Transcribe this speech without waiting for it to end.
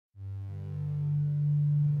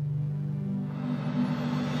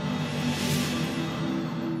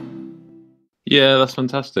Yeah, that's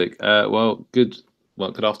fantastic. Good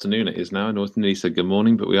afternoon it is now. I normally said good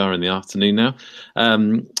morning, but we are in the afternoon now.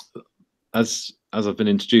 Um, as I've been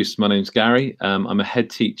introduced, my name's Gary. I'm a head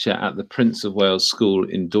teacher at the Prince of Wales School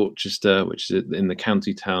in Dorchester, which is in the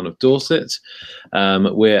county town of Dorset.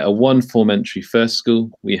 We're a one-form entry first school.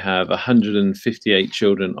 We have 158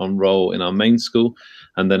 children on roll in our main school,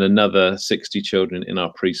 and then another 60 children in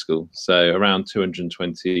our preschool. So around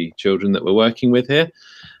 220 children that we're working with here.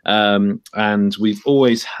 And we've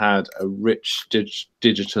always had a rich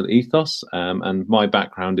digital ethos, and my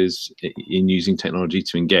background is in using technology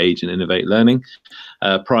to engage and innovate learning.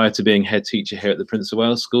 Prior to being head teacher here at the Prince of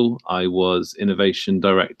Wales School, I was innovation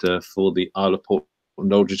director for the Isle of Port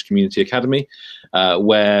and Aldridge Community Academy,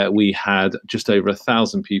 where we had just over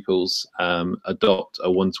 1,000 pupils adopt a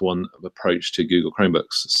one-to-one approach to Google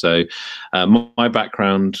Chromebooks. So my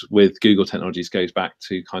background with Google technologies goes back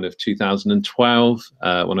to kind of 2012,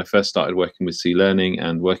 when I first started working with C Learning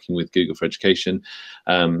and working with Google for Education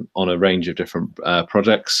on a range of different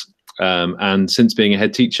projects. And since being a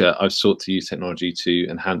head teacher, I've sought to use technology to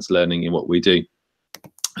enhance learning in what we do.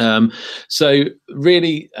 So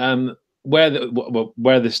really,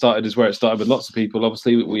 where this started is where it started with lots of people.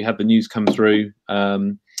 Obviously, we had the news come through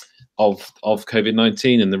of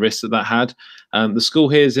COVID-19 and the risks that had. The school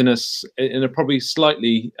here is in a probably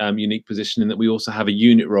slightly unique position in that we also have a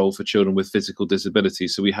unit role for children with physical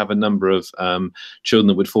disabilities. So we have a number of children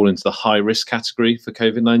that would fall into the high risk category for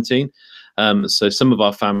COVID-19. So some of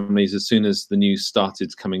our families, as soon as the news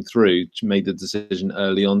started coming through, made the decision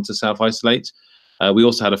early on to self-isolate. We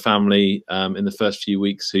also had a family in the first few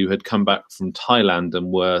weeks who had come back from Thailand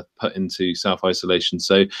and were put into self-isolation.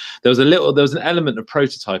 So there was an element of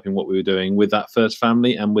prototyping what we were doing with that first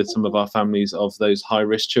family and with some of our families of those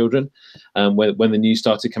high-risk children when the news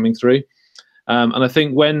started coming through. And I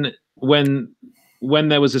think when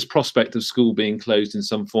there was this prospect of school being closed in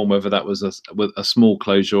some form, whether that was a small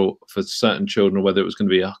closure for certain children or whether it was going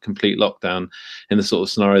to be a complete lockdown in the sort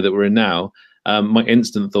of scenario that we're in now, my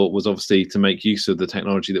instant thought was obviously to make use of the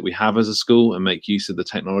technology that we have as a school and make use of the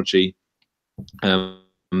technology,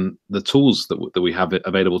 the tools that we have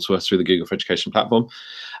available to us through the Google for Education platform.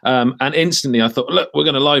 And instantly I thought, look, we're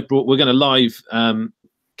going to live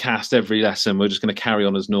cast every lesson. We're just going to carry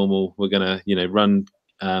on as normal. We're going to,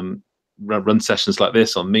 run sessions like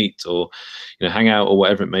this on Meet or Hangout or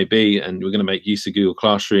whatever it may be, and we're going to make use of Google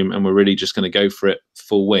Classroom, and we're really just going to go for it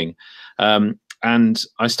full wing. And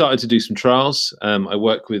I started to do some trials. I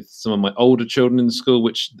work with some of my older children in the school,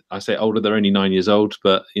 which I say older, they're only 9 years old,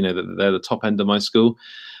 but they're the top end of my school.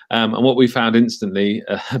 And what we found instantly,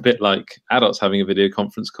 a bit like adults having a video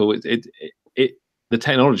conference call, the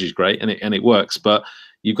technology is great and it works, but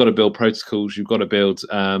you've got to build protocols, you've got to build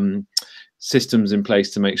systems in place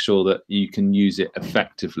to make sure that you can use it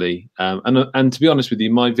effectively. And to be honest with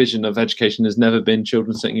you, my vision of education has never been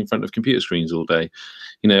children sitting in front of computer screens all day.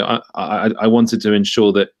 I wanted to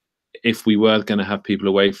ensure that if we were going to have people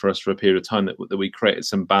away for us for a period of time, that we created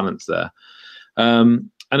some balance there. And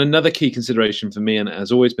another key consideration for me, and it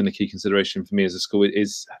has always been a key consideration for me as a school,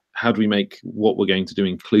 is how do we make what we're going to do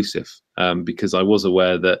inclusive? Because I was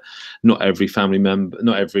aware that not every family member,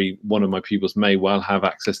 not every one of my pupils may well have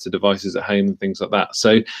access to devices at home and things like that.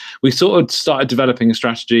 So we sort of started developing a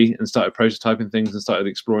strategy and started prototyping things and started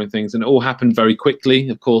exploring things, and it all happened very quickly.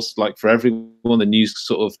 Of course, like for everyone, the news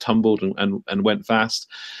sort of tumbled and went fast.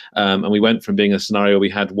 And we went from being a scenario we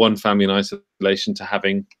had one family in isolation to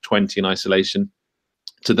having 20 in isolation,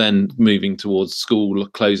 to then moving towards school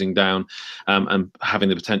closing down and having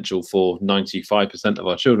the potential for 95% of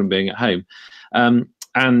our children being at home.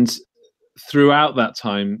 And throughout that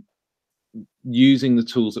time, using the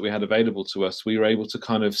tools that we had available to us, we were able to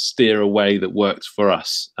kind of steer a way that worked for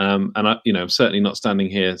us. And I'm certainly not standing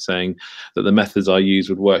here saying that the methods I use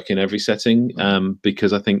would work in every setting,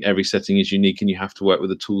 because I think every setting is unique and you have to work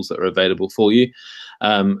with the tools that are available for you,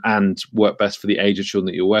 and work best for the age of children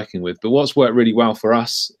that you're working with. But what's worked really well for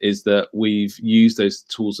us is that we've used those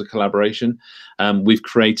tools of collaboration. We've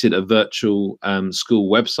created a virtual school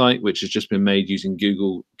website, which has just been made using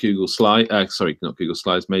Google Slides, not Google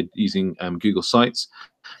Slides, made using Google Sites.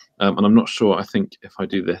 And I'm not sure, I think if I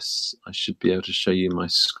do this, I should be able to show you my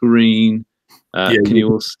screen. Can you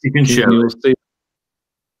all see?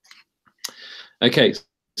 Okay,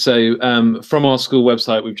 so from our school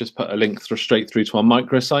website, we've just put a link straight through to our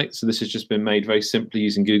microsite. So this has just been made very simply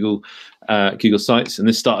using Google Sites. And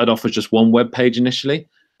this started off as just one web page initially,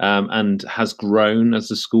 and has grown as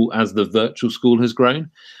the virtual school has grown.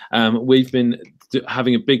 We've been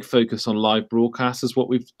having a big focus on live broadcasts as what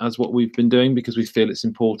we've been doing, because we feel it's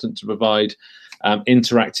important to provide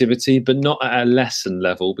interactivity, but not at a lesson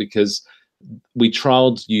level, because we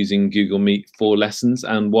trialed using Google Meet for lessons,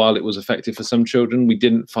 and while it was effective for some children, we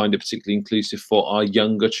didn't find it particularly inclusive for our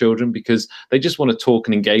younger children, because they just want to talk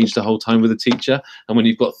and engage the whole time with a teacher. And when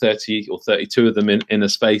you've got 30 or 32 of them in a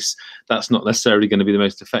space, that's not necessarily going to be the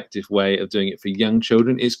most effective way of doing it for young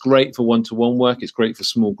children. It's great for one-to-one work. It's great for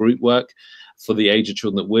small group work for the age of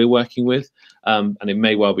children that we're working with. And it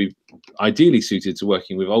may well be ideally suited to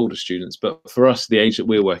working with older students. But for us, the age that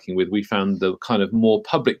we're working with, we found the kind of more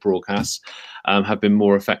public broadcasts have been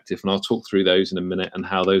more effective. And I'll talk through those in a minute and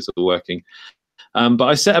how those are working. But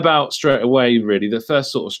I set about straight away, really, the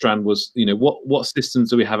first sort of strand was, you know, what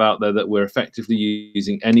systems do we have out there that we're effectively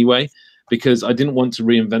using anyway? Because I didn't want to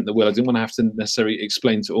reinvent the wheel. I didn't want to have to necessarily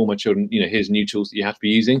explain to all my children, you know, here's new tools that you have to be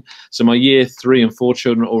using. So my year 3 and 4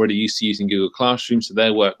 children are already used to using Google Classroom, so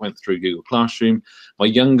their work went through Google Classroom. My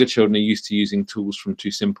younger children are used to using tools from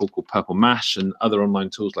Too Simple called Purple Mash and other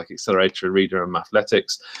online tools like Accelerator Reader and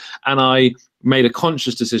Mathletics. And I made a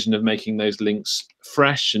conscious decision of making those links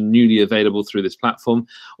fresh and newly available through this platform.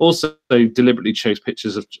 Also deliberately chose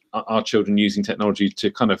pictures of our children using technology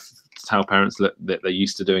to kind of tell parents that they're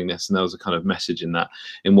used to doing this, and there was a kind of message in that,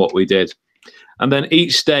 in what we did. And then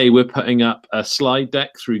each day we're putting up a slide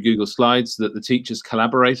deck through Google Slides that the teachers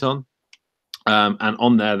collaborate on. And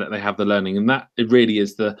on there that they have the learning, and that it really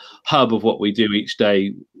is the hub of what we do each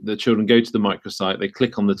day. The children go to the microsite, they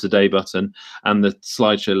click on the Today button, and the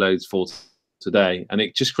slideshow loads for today, and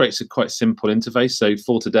it just creates a quite simple interface. So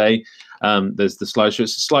for today, there's the slideshow.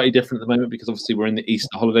 It's slightly different at the moment because obviously we're in the Easter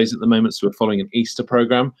holidays at the moment, so we're following an Easter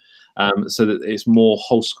program, so that it's more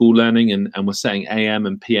whole school learning, and we're setting AM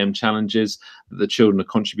and PM challenges that the children are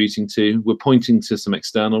contributing to. We're pointing to some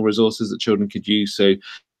external resources that children could use, so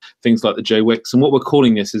things like the Joe Wicks, and what we're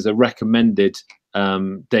calling this is a recommended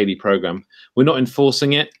daily program. We're not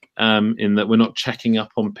enforcing it, in that we're not checking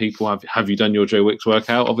up on people, have you done your Joe Wicks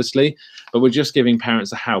workout, obviously, but we're just giving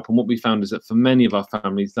parents a help. And what we found is that for many of our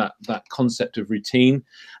families, that concept of routine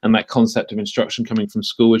and that concept of instruction coming from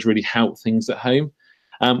school has really helped things at home.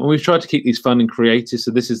 And we've tried to keep these fun and creative.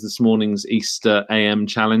 So this is this morning's Easter AM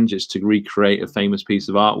challenge. It's to recreate a famous piece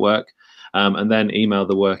of artwork, and then email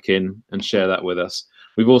the work in and share that with us.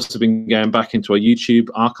 We've also been going back into our YouTube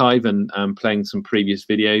archive and playing some previous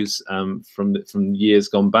videos from years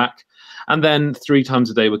gone back. And then 3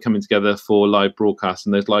 times a day, we're coming together for live broadcasts,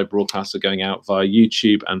 and those live broadcasts are going out via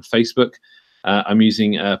YouTube and Facebook. I'm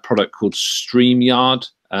using a product called StreamYard,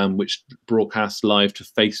 which broadcasts live to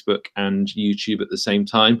Facebook and YouTube at the same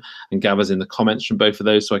time and gathers in the comments from both of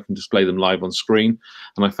those so I can display them live on screen.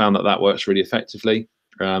 And I found that that works really effectively.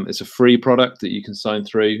 It's a free product that you can sign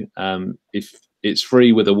through. If it's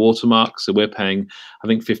free with a watermark, so we're paying, I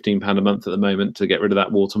think, £15 a month at the moment to get rid of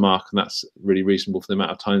that watermark, and that's really reasonable for the amount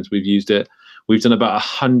of times we've used it. We've done about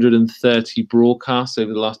 130 broadcasts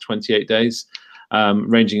over the last 28 days,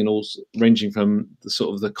 ranging from the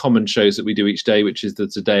sort of the common shows that we do each day, which is the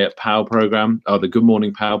Today at Power program, or the Good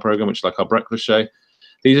Morning Power program, which is like our breakfast show.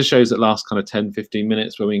 These are shows that last kind of 10-15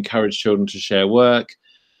 minutes where we encourage children to share work.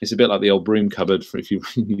 It's a bit like the old broom cupboard for if you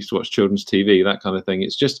used to watch children's TV, that kind of thing.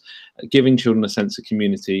 It's just giving children a sense of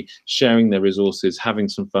community, sharing their resources, having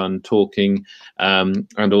some fun, talking,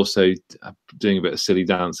 and also doing a bit of silly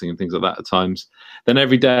dancing and things like that at times. Then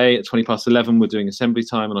every day at 11:20, we're doing assembly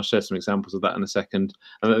time, and I'll share some examples of that in a second.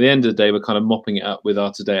 And at the end of the day, we're kind of mopping it up with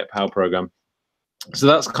our Today at Power program. So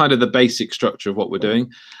that's kind of the basic structure of what we're doing.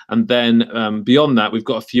 And then beyond that, we've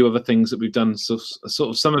got a few other things that we've done. So sort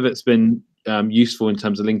of some of it's been useful in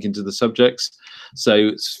terms of linking to the subjects.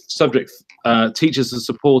 So teachers are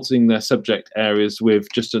supporting their subject areas with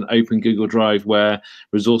just an open Google Drive where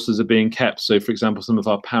resources are being kept. So for example, some of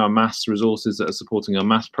our Power Maths resources that are supporting our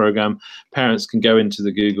maths program, parents can go into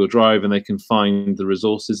the Google Drive and they can find the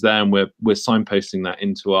resources there, and we're signposting that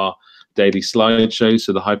into our daily slideshows,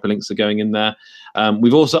 so the hyperlinks are going in there.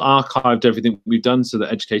 We've also archived everything we've done so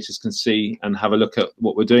that educators can see and have a look at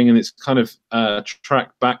what we're doing, and it's kind of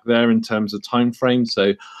tracked back there in terms of time frame.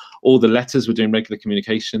 So all the letters, we're doing regular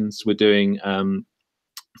communications, we're doing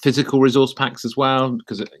physical resource packs as well,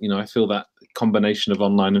 because I feel that combination of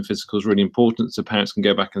online and physical is really important, so parents can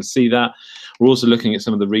go back and see that. We're also looking at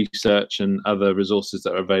some of the research and other resources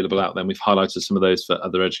that are available out there, and we've highlighted some of those for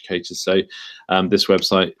other educators. So this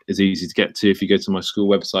website is easy to get to. If you go to my school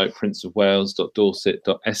website,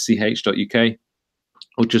 princeofwales.dorset.sch.uk,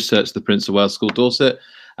 or just search the Prince of Wales School Dorset,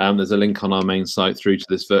 there's a link on our main site through to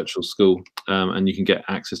this virtual school, and you can get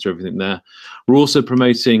access to everything there. We're also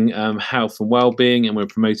promoting health and well-being, and we're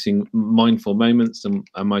promoting mindful moments, and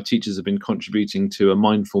my teachers have been contributing to a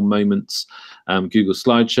mindful moments Google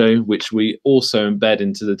slideshow, which we also embed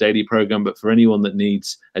into the daily program. But for anyone that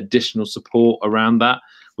needs additional support around that,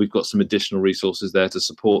 we've got some additional resources there to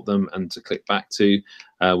support them and to click back to,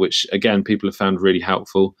 which again, people have found really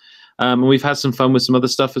helpful. And we've had some fun with some other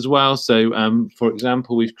stuff as well. So, for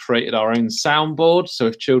example, we've created our own soundboard. So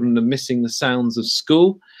if children are missing the sounds of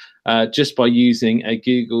school, just by using a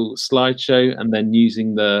Google slideshow and then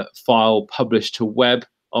using the file publish to web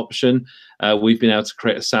option, we've been able to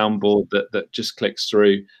create a soundboard that just clicks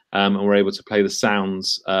through, and we're able to play the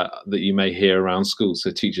sounds that you may hear around school. So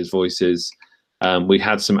teachers' voices. We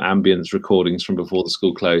had some ambience recordings from before the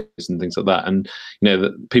school closed and things like that. And,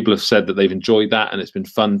 that people have said that they've enjoyed that and it's been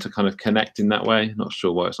fun to kind of connect in that way. Not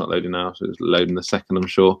sure why it's not loading now. So it's loading the second, I'm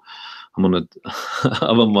sure. I'm on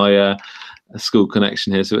I'm on my school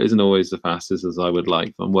connection here, so it isn't always the fastest as I would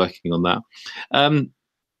like, but I'm working on that.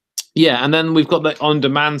 Yeah, and then we've got the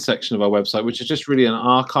on-demand section of our website, which is just really an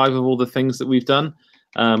archive of all the things that we've done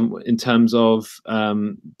in terms of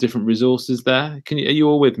different resources there. Are you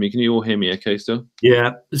all with me? Can you all hear me okay still?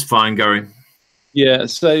 Yeah, it's fine, Gary. Yeah,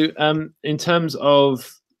 so in terms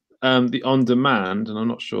of the on-demand, and I'm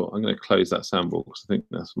not sure, I'm going to close that soundboard because I think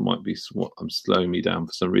that might be what I'm slowing me down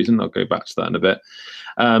for some reason. I'll go back to that in a bit.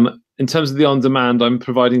 In terms of the on-demand, I'm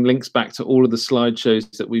providing links back to all of the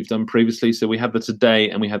slideshows that we've done previously. So we had the today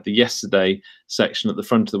and we had the yesterday section at the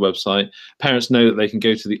front of the website. Parents know that they can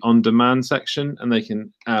go to the on-demand section and they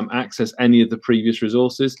can access any of the previous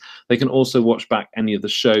resources. They can also watch back any of the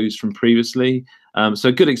shows from previously. So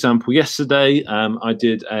a good example, yesterday I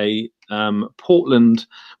did a Portland,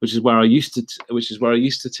 which is where I used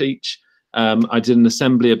to teach. I did an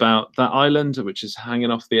assembly about that island, which is hanging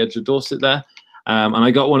off the edge of Dorset there. And I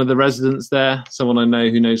got one of the residents there, someone I know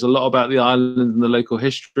who knows a lot about the island and the local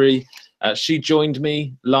history. She joined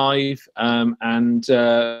me live, and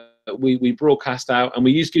we broadcast out, and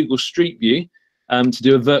we used Google Street View to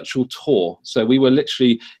do a virtual tour. So we were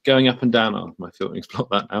literally going up and down. Oh, my filtering's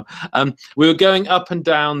blocked that now. We were going up and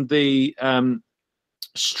down the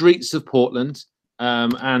streets of Portland,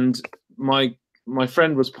 and my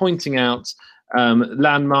friend was pointing out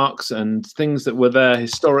landmarks and things that were there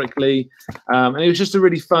historically, and it was just a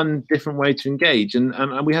really fun, different way to engage.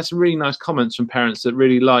 And we had some really nice comments from parents that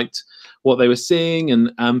really liked what they were seeing.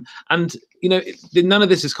 And none of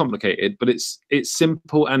this is complicated, but it's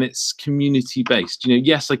simple and it's community based.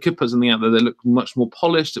 Yes, I could put something out there that looked much more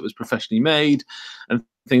polished, that was professionally made, and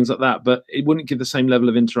things like that, but it wouldn't give the same level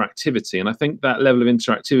of interactivity. And I think that level of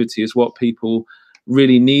interactivity is what people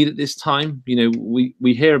really need at this time.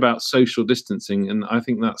 We hear about social distancing, and I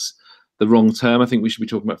think that's the wrong term. I think we should be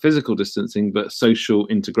talking about physical distancing, but social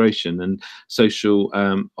integration and social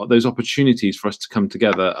those opportunities for us to come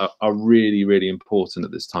together are really, really important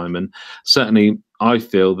at this time. And certainly I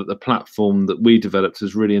feel that the platform that we developed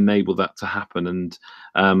has really enabled that to happen. And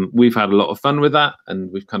we've had a lot of fun with that,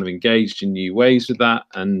 and we've kind of engaged in new ways with that,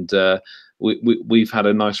 and we've had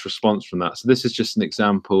a nice response from that. So this is just an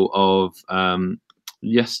example of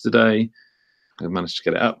yesterday. I managed to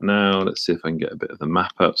get it up now. Let's see if I can get a bit of the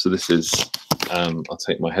map up. So this is, I'll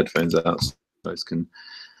take my headphones out so you guys can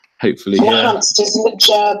hopefully hear. Hamsters and the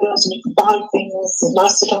gerbils, and you can buy things,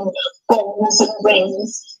 nice little bowls and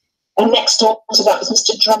rings. And next door to that was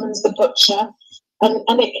Mr. Drummond's the butcher.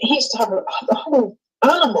 And he used to have a whole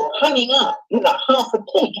animal hanging up, half a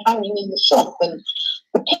pig hanging in the shop. And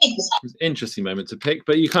the pigs. It's an interesting moment to pick,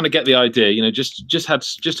 but you kind of get the idea. Just had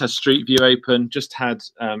Street View open, just had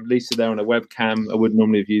Lisa there on a webcam. I would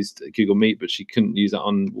normally have used Google Meet, but she couldn't use it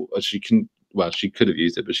on. She could have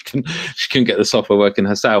used it, but she couldn't get the software working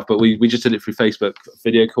herself. But we just did it through Facebook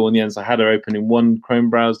video call in the end. So I had her open in one Chrome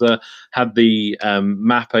browser, had the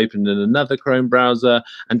map open in another Chrome browser,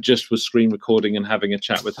 and just was screen recording and having a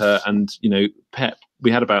chat with her. And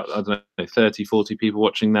we had about, I don't know, 30, 40 people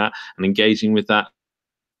watching that and engaging with that.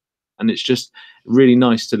 And it's just really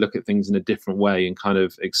nice to look at things in a different way and kind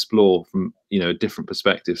of explore from a different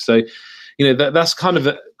perspective. So that's kind of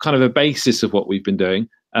a basis of what we've been doing.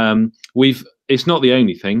 It's not the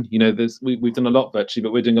only thing. We've done a lot virtually,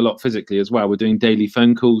 but we're doing a lot physically as well. We're doing daily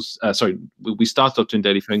phone calls. We started off doing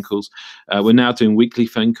daily phone calls. We're now doing weekly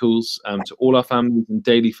phone calls to all our families, and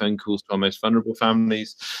daily phone calls to our most vulnerable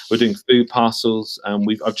families. We're doing food parcels.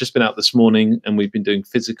 I've just been out this morning, and we've been doing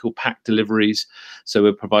physical pack deliveries. So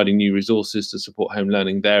we're providing new resources to support home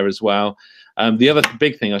learning there as well. The other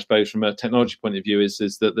big thing, I suppose, from a technology point of view is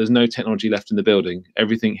that there's no technology left in the building.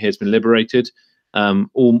 Everything here has been liberated.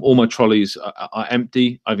 All my trolleys are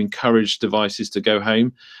empty. I've encouraged devices to go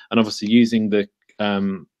home, and obviously using the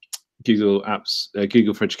Google Apps,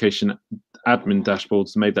 Google for Education admin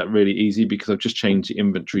dashboards made that really easy, because I've just changed the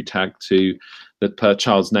inventory tag to the per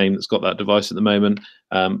child's name that's got that device at the moment.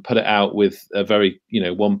 Put it out with a very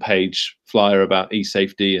one-page flyer about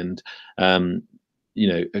e-safety and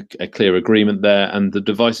a clear agreement there, and the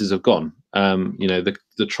devices have gone.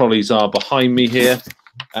 The trolleys are behind me here,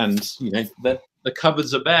 and the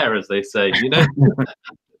cupboards are bare, as they say.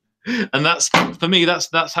 And that's, for me,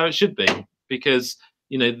 that's how it should be, because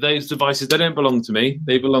those devices, they don't belong to me.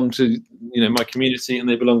 They belong to my community, and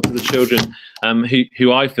they belong to the children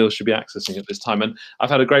who I feel should be accessing at this time. And I've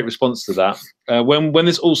had a great response to that. When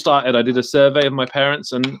this all started, I did a survey of my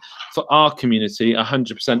parents, and for our community,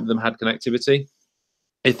 100% of them had connectivity.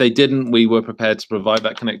 If they didn't, we were prepared to provide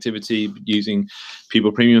that connectivity using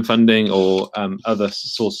pupil premium funding or other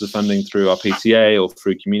sources of funding through our PTA or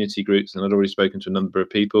through community groups. And I'd already spoken to a number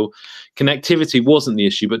of people. Connectivity wasn't the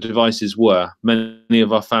issue, but devices were. Many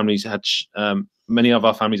of our families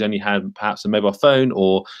only had perhaps a mobile phone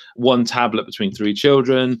or one tablet between 3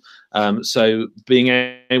 children. So being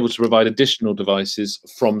able to provide additional devices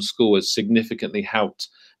from school has significantly helped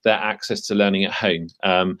their access to learning at home.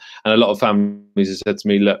 And a lot of families have said to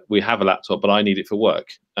me, look, we have a laptop, but I need it for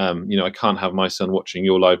work. I can't have my son watching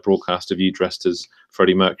your live broadcast of you dressed as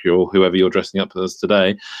Freddie Mercury or whoever you're dressing up as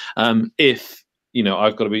today, if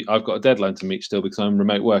I've got a deadline to meet still, because I'm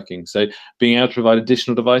remote working. So being able to provide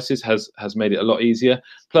additional devices has made it a lot easier.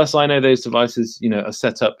 Plus, I know those devices are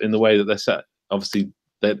set up in the way that they're set. Obviously,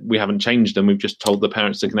 that we haven't changed them. We've just told the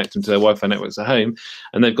parents to connect them to their Wi-Fi networks at home,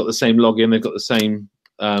 and they've got the same login, they've got the same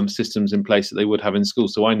systems in place that they would have in school.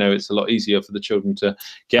 So I know it's a lot easier for the children to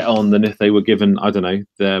get on than if they were given, I don't know,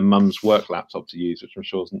 their mum's work laptop to use, which I'm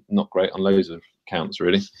sure is not great on loads of counts,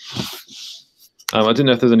 really. I didn't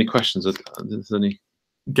know if there's any questions.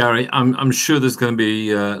 Gary, I'm sure there's going to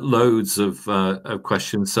be loads of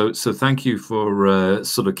questions. So thank you for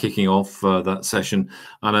sort of kicking off that session.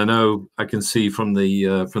 And I know I can see from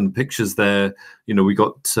the pictures there, we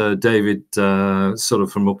got David sort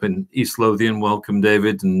of from up in East Lothian. Welcome,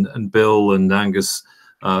 David, and Bill and Angus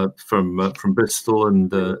from Bristol,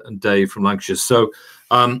 and Dave from Lancashire. So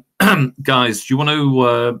guys, do you want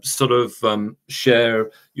to sort of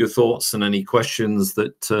share your thoughts and any questions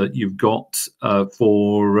that you've got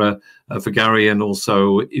for Gary, and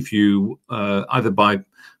also if you either by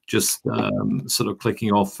just sort of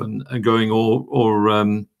clicking off and going,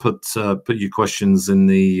 or put your questions in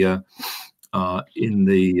the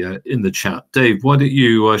chat. Dave, why don't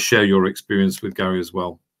you share your experience with Gary as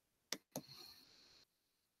well?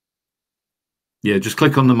 Yeah, just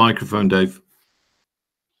click on the microphone, Dave.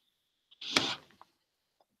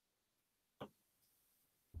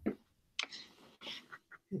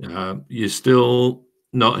 You're still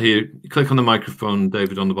not here. Click on the microphone,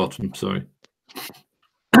 David, on the bottom. Sorry.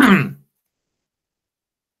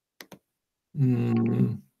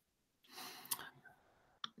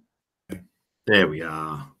 There we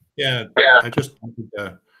are. Yeah, I just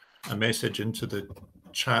wanted a message into the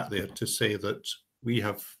chat there to say that we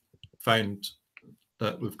have found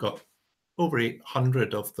that we've got over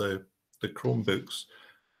 800 of the Chromebooks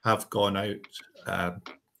have gone out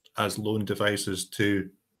as loan devices to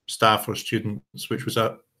staff or students, which was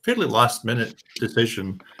a fairly last-minute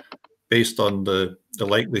decision based on the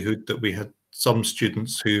likelihood that we had some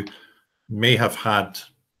students who may have had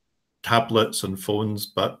tablets and phones,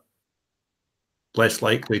 but less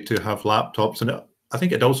likely to have laptops. And I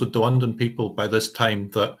think it also dawned on people by this time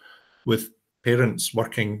that with parents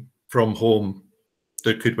working from home,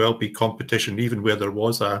 there could well be competition even where there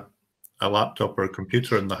was a laptop or a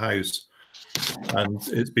computer in the house. And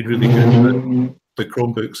it's been really good that the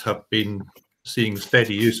Chromebooks have been seeing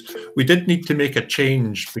steady use. We did need to make a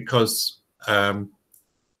change because for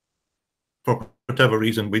whatever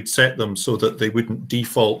reason, we'd set them so that they wouldn't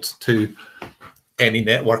default to any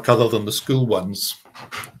network other than the school ones.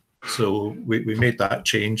 So we made that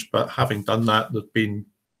change, but having done that, there've been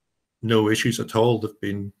no issues at all.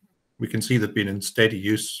 We can see they've been in steady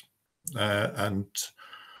use and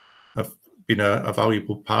have been a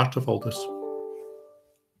valuable part of all this.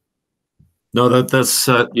 No, that's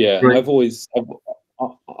yeah. great. I've always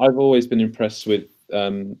been impressed with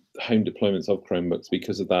home deployments of Chromebooks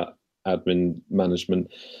because of that admin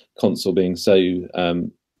management console being so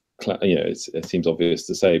it seems obvious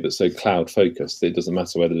to say, but so cloud focused. It doesn't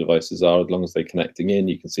matter where the devices are, as long as they're connecting in,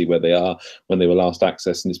 you can see where they are, when they were last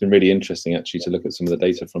accessed. And it's been really interesting actually to look at some of the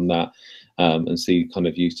data from that and see kind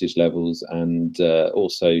of usage levels, and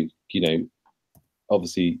also,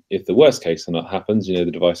 obviously, if the worst case happens, the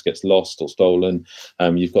device gets lost or stolen,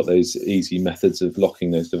 you've got those easy methods of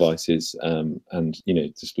locking those devices and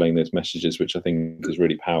displaying those messages, which I think is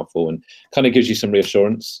really powerful and kind of gives you some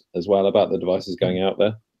reassurance as well about the devices going out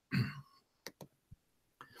there.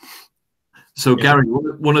 So, Gary,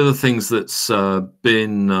 one of the things that's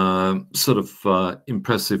been sort of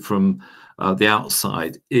impressive from the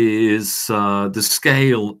outside is the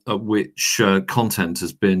scale at which content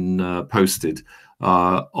has been posted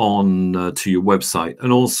on to your website,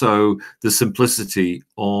 and also the simplicity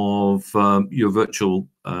of your virtual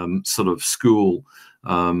sort of school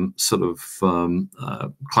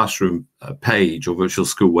classroom page or virtual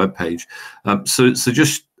school web page. So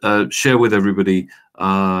just share with everybody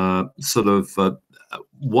sort of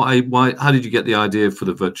why how did you get the idea for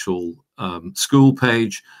the virtual school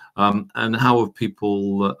page, and how have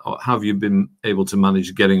people how have you been able to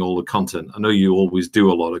manage getting all the content? I know you always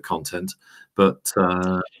do a lot of content, but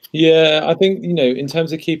yeah, I think, you know, in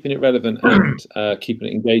terms of keeping it relevant and keeping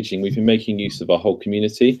it engaging, we've been making use of our whole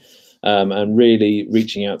community, and really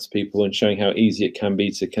reaching out to people and showing how easy it can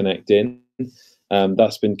be to connect in.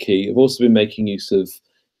 That's been key. I've also been making use of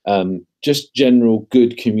just general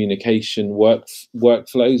good communication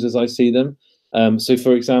workflows as I see them. So,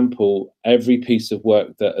 for example, every piece of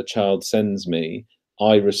work that a child sends me,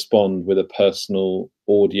 I respond with a personal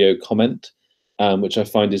audio comment, which I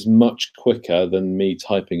find is much quicker than me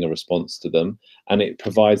typing a response to them. And it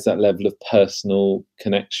provides that level of personal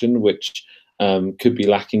connection, which could be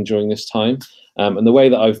lacking during this time. And the way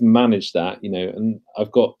that I've managed that, you know, and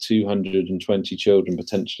I've got 220 children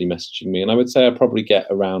potentially messaging me, and I would say I probably get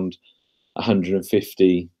around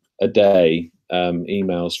 150 a day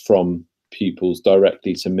emails from pupils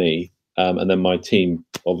directly to me, and then my team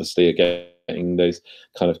obviously are getting those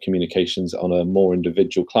kind of communications on a more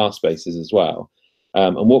individual class basis as well.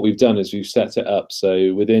 And what we've done is we've set it up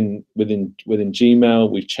so within Gmail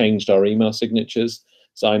we've changed our email signatures.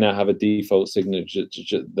 So I now have a default signature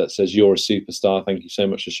that says, "You're a superstar. Thank you so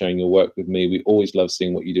much for sharing your work with me. We always love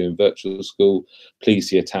seeing what you do in virtual school. Please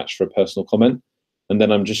see attached for a personal comment." And then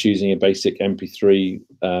I'm just using a basic MP3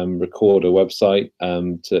 recorder website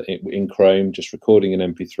in Chrome, just recording an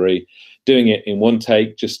MP3, doing it in one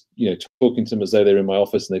take, just, you know, talking to them as though they're in my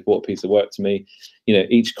office and they brought a piece of work to me. You know,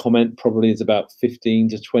 each comment probably is about 15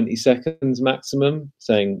 to 20 seconds maximum,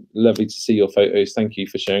 saying, "Lovely to see your photos. Thank you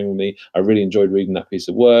for sharing with me. I really enjoyed reading that piece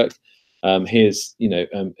of work. Here's to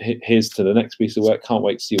the next piece of work. Can't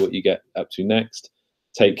wait to see what you get up to next.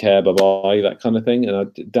 Take care, bye-bye," that kind of thing. And I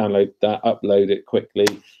download that, upload it quickly,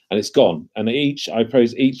 and it's gone. And each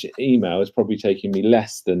email is probably taking me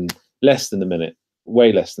less than a minute,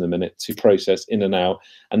 way less than a minute to process in and out.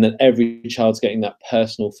 And then every child's getting that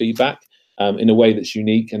personal feedback in a way that's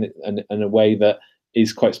unique and a way that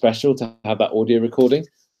is quite special to have that audio recording.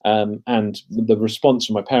 And the response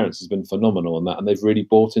from my parents has been phenomenal on that, and they've really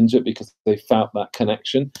bought into it because they felt that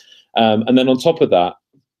connection. And then on top of that,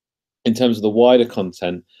 in terms of the wider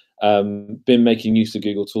content, been making use of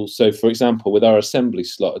Google tools. So, for example, with our assembly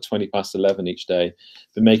slot at 11:20 each day,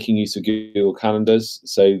 been making use of Google calendars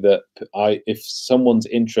so that if someone's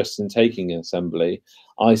interested in taking an assembly,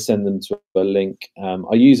 I send them to a link.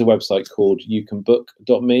 I use a website called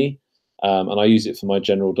youcanbook.me, and I use it for my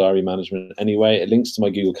general diary management anyway. It links to my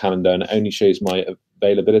Google Calendar and it only shows my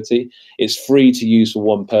availability. It's free to use for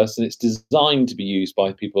one person. It's designed to be used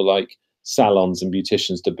by people like salons and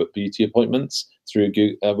beauticians to book beauty appointments through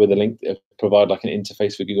Google, with a link provide like an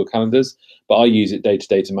interface for Google Calendars. But I use it day to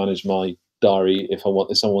day to manage my diary if someone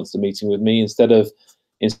wants a meeting with me. Instead of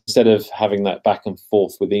having that back and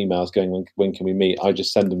forth with emails going, when can we meet, I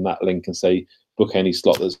just send them that link and say book any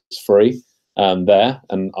slot that's free there,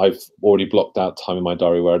 and I've already blocked out time in my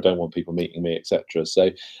diary where I don't want people meeting me, etc.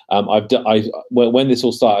 So when this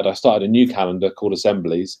all started, I started a new calendar called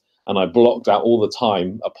Assemblies, and I blocked out all the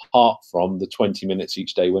time apart from the 20 minutes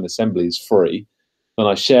each day when assembly is free. And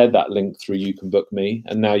I shared that link through You Can Book Me.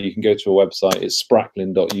 And now you can go to a website, it's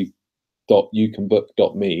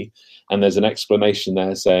spracklen.youcanbook.me. And there's an explanation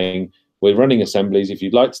there saying, we're running assemblies. If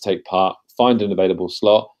you'd like to take part, find an available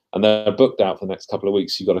slot. And they're booked out for the next couple of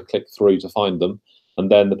weeks. You've got to click through to find them. And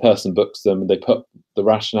then the person books them and they put the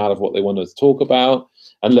rationale of what they want to talk about.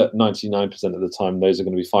 And look, 99% of the time, those are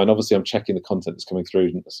going to be fine. Obviously, I'm checking the content that's coming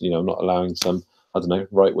through. You know, I'm not allowing some, I don't know,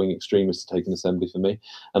 right-wing extremists to take an assembly for me.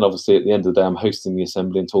 And obviously, at the end of the day, I'm hosting the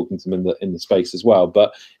assembly and talking to them in the space as well.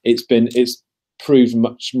 But it's proved a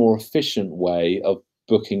much more efficient way of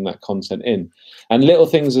booking that content in. And little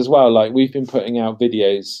things as well, like we've been putting out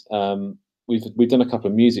videos. We've done a couple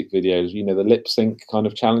of music videos, you know, the lip sync kind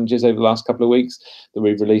of challenges over the last couple of weeks that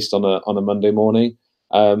we've released on a Monday morning.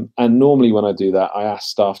 And normally when I do that, I ask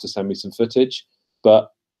staff to send me some footage,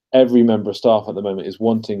 but every member of staff at the moment is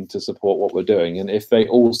wanting to support what we're doing. And if they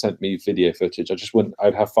all sent me video footage,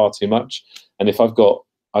 I'd have far too much. And if I've got,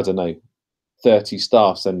 I don't know, 30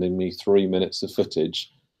 staff sending me 3 minutes of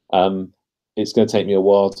footage, it's going to take me a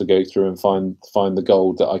while to go through and find the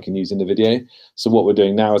gold that I can use in the video. So what we're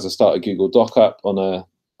doing now is I start a Google Doc up on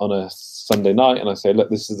on a Sunday night and I say, look,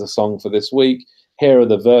 this is the song for this week. Here are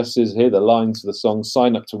the verses, here are the lines for the song.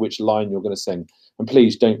 Sign up to which line you're going to sing. And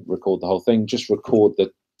please don't record the whole thing. Just record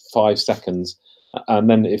the 5 seconds. And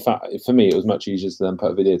then for me, it was much easier to then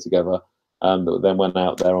put a video together that then went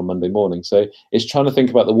out there on Monday morning. So it's trying to think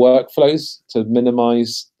about the workflows to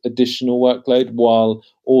minimize additional workload while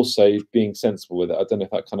also being sensible with it. I don't know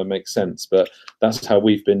if that kind of makes sense, but that's how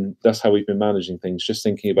we've been managing things. Just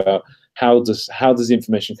thinking about how does the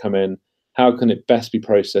information come in? How can it best be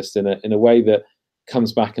processed in a way that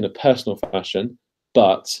comes back in a personal fashion,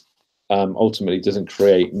 but ultimately doesn't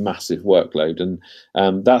create massive workload.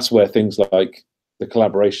 And that's where things like the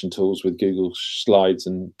collaboration tools with Google Slides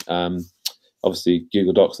and obviously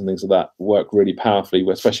Google Docs and things like that work really powerfully,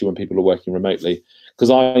 especially when people are working remotely.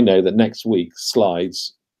 Because I know that next week's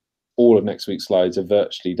slides, all of next week's slides are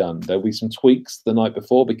virtually done. There'll be some tweaks the night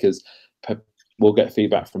before because we'll get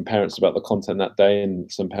feedback from parents about the content that day,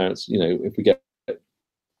 and some parents, if we get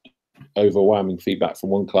overwhelming feedback from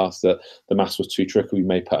one class that the maths was too tricky, we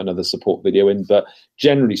may put another support video in. But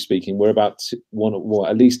generally speaking, we're about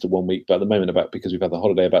at least 1 week, but at the moment, because we've had the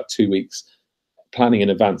holiday, about 2 weeks planning in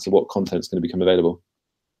advance of what content is going to become available.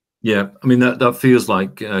 Yeah, I mean that feels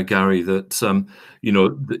like Gary, that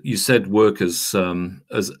you said work as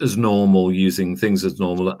normal, using things as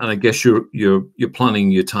normal, and I guess you're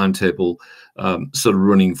planning your timetable sort of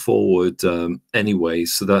running forward anyway.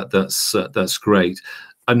 So that's great.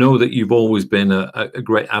 I know that you've always been a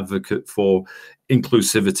great advocate for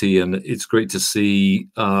inclusivity, and it's great to see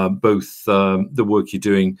both the work you're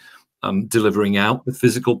doing delivering out the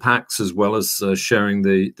physical packs as well as sharing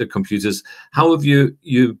the computers. How have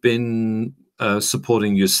you been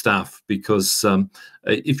supporting your staff? Because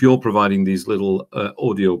if you're providing these little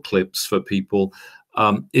audio clips for people,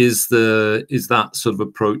 is that sort of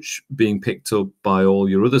approach being picked up by all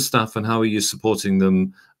your other staff, and how are you supporting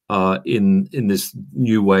them in this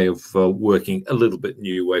new way of working, a little bit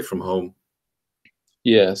new way from home?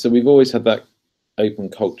 Yeah, so we've always had that open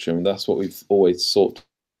culture, and that's what we've always sought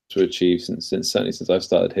to achieve certainly since I've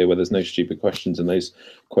started here, where there's no stupid questions and those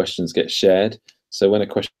questions get shared. So when a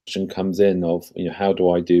question comes in of, how do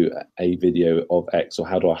I do a video of X, or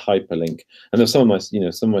how do I hyperlink? And there's some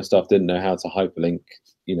of my staff didn't know how to hyperlink,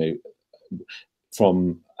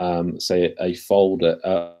 from say a folder,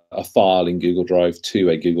 a file in Google Drive to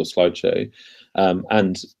a Google slideshow,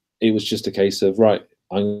 and it was just a case of, right,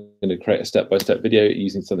 I'm going to create a step-by-step video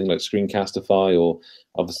using something like Screencastify, or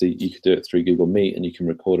obviously you could do it through Google Meet and you can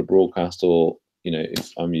record a broadcast, or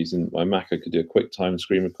if I'm using my Mac, I could do a QuickTime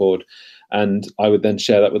screen record, and I would then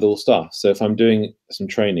share that with all staff. So if I'm doing some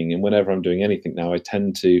training, and whenever I'm doing anything now, I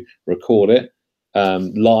tend to record it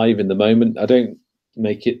live in the moment. I don't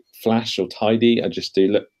make it flash or tidy. I just do,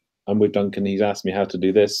 look, I'm with Duncan, he's asked me how to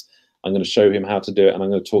do this, I'm going to show him how to do it, and I'm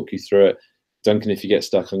going to talk you through it. Duncan, if you get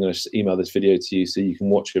stuck, I'm going to email this video to you so you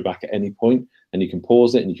can watch it back at any point, and you can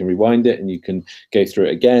pause it and you can rewind it and you can go through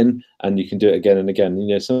it again, and you can do it again and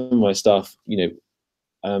again. Some of my staff,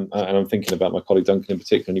 and I'm thinking about my colleague Duncan in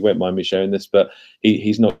particular, and he won't mind me sharing this, but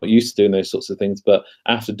he's not used to doing those sorts of things. But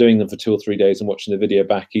after doing them for 2 or 3 days and watching the video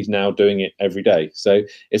back, he's now doing it every day. So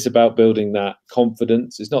it's about building that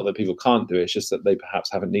confidence. It's not that people can't do it, it's just that they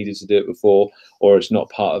perhaps haven't needed to do it before, or it's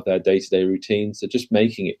not part of their day-to-day routine. So just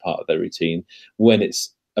making it part of their routine when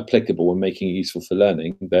it's applicable and making it useful for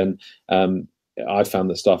learning, then I found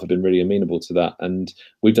that staff have been really amenable to that, and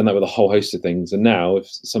we've done that with a whole host of things. And now, if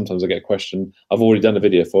sometimes I get a question I've already done a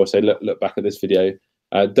video for, say, look back at this video.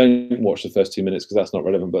 Don't watch the first 2 minutes because that's not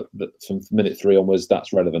relevant, but from minute 3 onwards,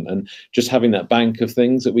 that's relevant. And just having that bank of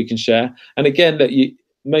things that we can share. And again, that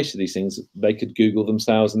most of these things they could Google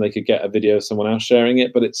themselves and they could get a video of someone else sharing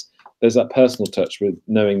it, but there's that personal touch with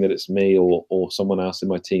knowing that it's me or someone else in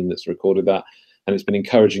my team that's recorded that, and it's been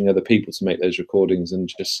encouraging other people to make those recordings and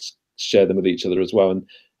just share them with each other as well,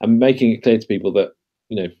 and making it clear to people that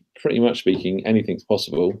pretty much speaking, anything's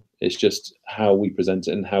possible. It's just how we present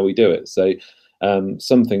it and how we do it. So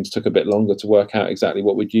some things took a bit longer to work out exactly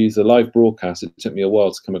what we'd use. The live broadcast, it took me a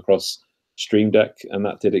while to come across Stream Deck, and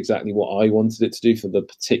that did exactly what I wanted it to do for the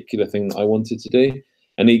particular thing that I wanted to do.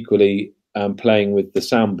 And equally, playing with the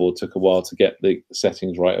soundboard took a while to get the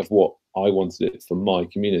settings right of what I wanted it for my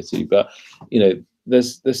community. But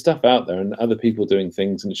there's stuff out there and other people doing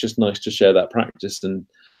things, and it's just nice to share that practice and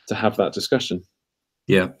to have that discussion.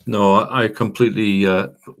 Yeah, no, I completely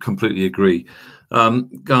agree.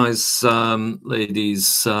 Guys, ladies,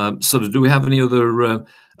 sort of, do we have any other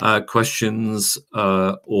questions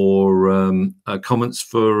or comments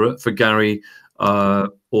for Gary,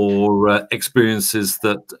 or experiences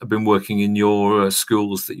that have been working in your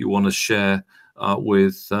schools that you want to share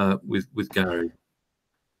with Gary?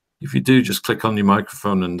 If you do, just click on your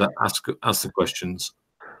microphone and ask the questions.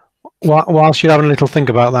 Whilst you're having a little think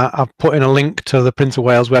about that, I've put in a link to the Prince of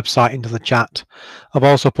Wales website into the chat. I've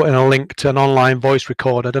also put in a link to an online voice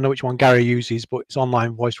recorder. I don't know which one Gary uses, but it's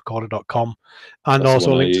onlinevoicerecorder.com, and That's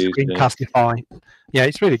also a link to use, Screencastify. Yeah,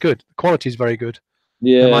 it's really good. The quality is very good.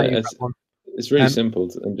 Yeah, I might use that one. it's really simple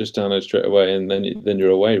and just download straight away, and then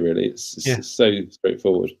you're away. Really, it's so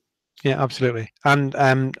straightforward. Yeah, absolutely. And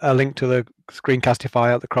a link to the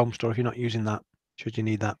Screencastify at the Chrome store if you're not using that, should you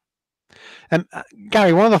need that.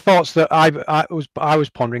 Gary, one of the thoughts that I was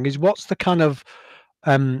pondering is, what's the kind of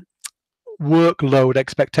workload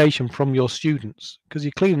expectation from your students? Because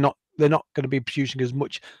you're clearly they're not going to be producing as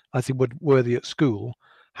much as they were at school.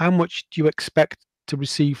 How much do you expect to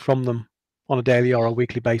receive from them on a daily or a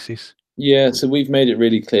weekly basis? Yeah, so we've made it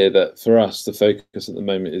really clear that for us, the focus at the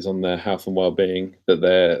moment is on their health and well-being. That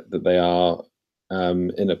they are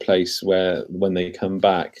in a place where, when they come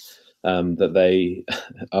back, that they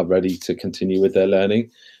are ready to continue with their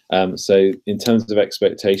learning. So in terms of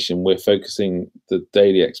expectation, we're focusing the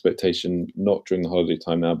daily expectation, not during the holiday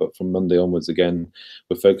time now, but from Monday onwards again,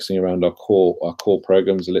 we're focusing around our core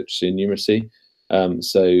programs of literacy and numeracy.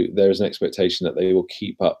 So there is an expectation that they will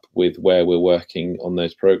keep up with where we're working on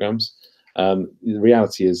those programs. The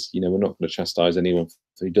reality is, we're not going to chastise anyone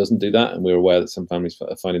who doesn't do that, and we're aware that some families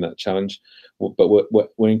are finding that a challenge. But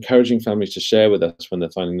we're encouraging families to share with us when they're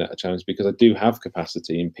finding that a challenge, because I do have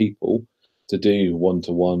capacity in people to do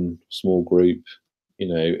one-to-one, small group,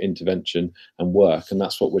 intervention and work, and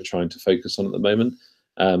that's what we're trying to focus on at the moment.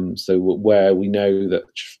 So where we know that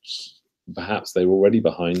perhaps they were already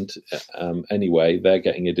behind anyway, they're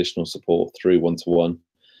getting additional support through one-to-one.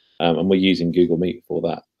 And we're using Google Meet for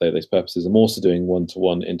those purposes. I'm also doing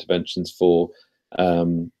one-to-one interventions for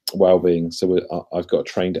well-being. So I've got a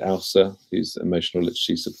trained Elsa, who's emotional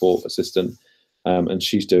literacy support assistant, and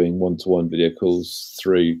she's doing one-to-one video calls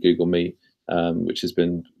through Google Meet, which has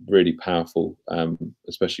been really powerful,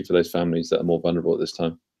 especially for those families that are more vulnerable at this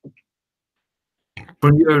time.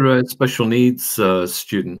 From your special needs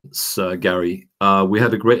students, Gary, we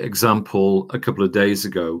had a great example a couple of days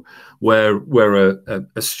ago where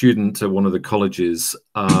a student at one of the colleges,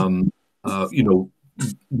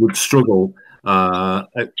 would struggle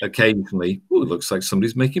occasionally. Oh, it looks like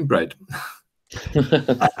somebody's making bread.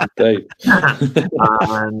 Dave.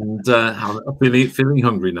 And I'm feeling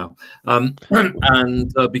hungry now. And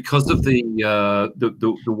because of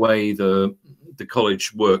the way the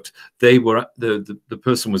college worked, the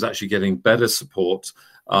person was actually getting better support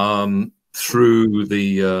through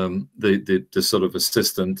the sort of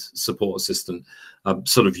support assistant,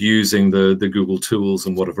 sort of using the Google tools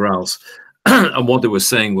and whatever else. And what they were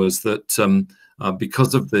saying was that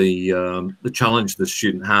because of the challenge the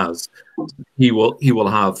student has, he will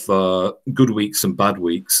have good weeks and bad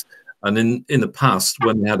weeks. And in the past,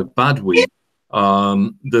 when they had a bad week,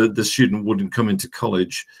 the student wouldn't come into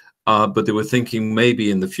college. But they were thinking maybe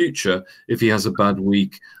in the future, if he has a bad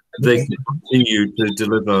week, they can continue to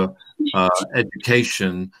deliver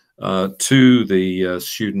education to the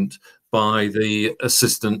student by the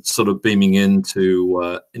assistant sort of beaming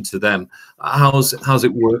into them. How's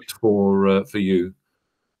it worked for you?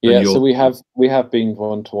 Yeah, so we have been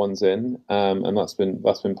one-to-ones in, and that's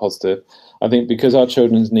been positive. I think because our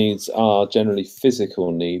children's needs are generally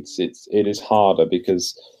physical needs, it is harder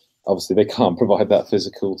because obviously they can't provide that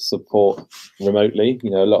physical support remotely. A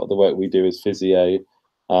lot of the work we do is physio,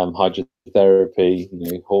 hydrotherapy,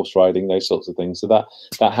 horse riding, those sorts of things. So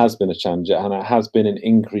that has been a challenge, and it has been an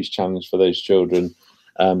increased challenge for those children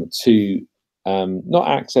to not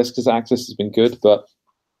access, because access has been good, but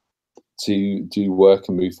to do work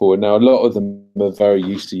and move forward. Now, a lot of them are very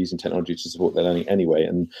used to using technology to support their learning anyway,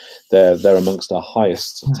 and they're amongst our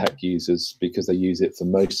highest tech users because they use it for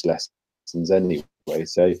most lessons anyway.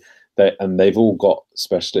 So they've all got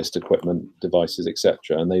specialist equipment, devices,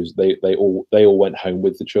 etc., and they all went home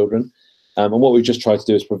with the children. And what we've just tried to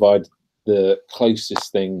do is provide the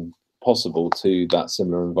closest thing possible to that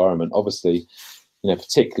similar environment. Obviously,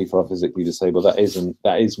 particularly for our physically disabled, that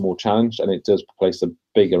is more challenged, and it does place a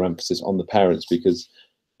bigger emphasis on the parents, because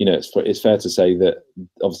it's fair to say that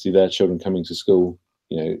obviously their children coming to school,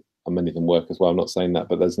 and many of them work as well. I'm not saying that,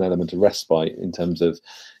 but there's an element of respite in terms of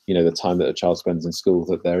the time that a child spends in school,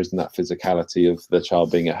 that there isn't that physicality of the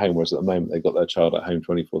child being at home, whereas at the moment they've got their child at home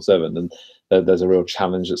 24/7, and there's a real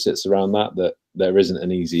challenge that sits around that there isn't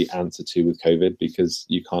an easy answer to with COVID, because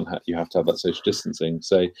you have to have that social distancing.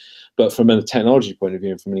 So, but from a technology point of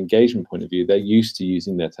view and from an engagement point of view, they're used to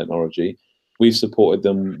using their technology. We've supported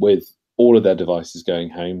them with all of their devices going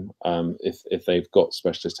home, if they've got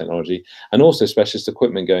specialist technology, and also specialist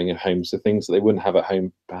equipment going at home, so things that they wouldn't have at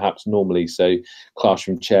home perhaps normally, so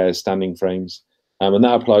classroom chairs, standing frames, and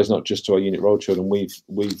that applies not just to our unit role children.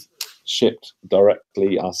 We've shipped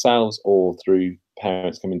directly ourselves or through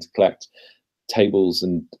parents coming to collect tables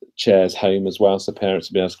and chairs home as well, so parents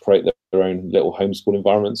will be able to create their own little homeschool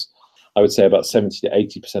environments. I would say about 70 to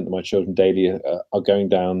 80% of my children daily are going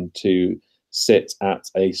down to sit at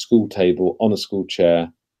a school table on a school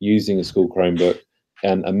chair using a school Chromebook,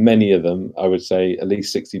 and many of them, I would say at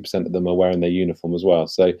least 60% of them, are wearing their uniform as well.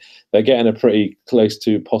 So they're getting a pretty close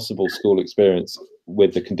to possible school experience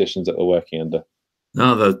with the conditions that they're working under.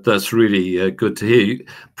 No, that's really good to hear.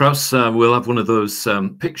 Perhaps we'll have one of those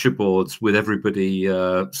picture boards with everybody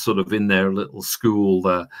sort of in their little school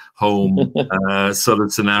home sort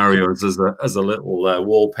of scenarios as a little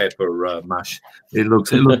wallpaper mash. It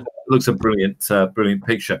looks a brilliant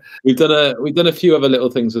picture. We've done a few other little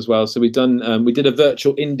things as well. So we did a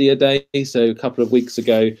virtual India Day. So a couple of weeks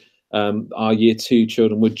ago, our Year 2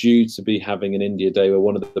 children were due to be having an India Day where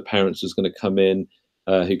one of the parents was going to come in.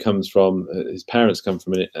 Who comes from his parents come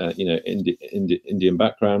from an Indian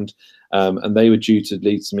background, and they were due to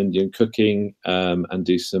lead some Indian cooking and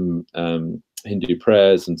do some Hindu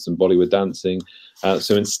prayers and some Bollywood dancing.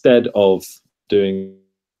 So instead of doing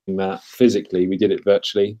that physically, we did it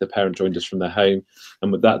virtually. The parent joined us from their home,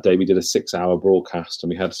 and with that day we did a 6-hour broadcast, and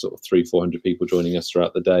we had sort of 300-400 people joining us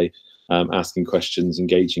throughout the day, asking questions,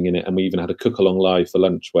 engaging in it, and we even had a cook along live for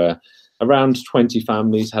lunch where around 20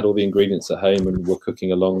 families had all the ingredients at home and were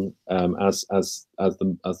cooking along as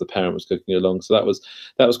the parent was cooking along. So that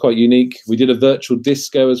was quite unique. We did a virtual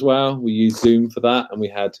disco as well. We used Zoom for that, and we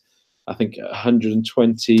had, I think,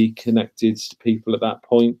 120 connected people at that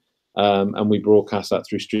point. And we broadcast that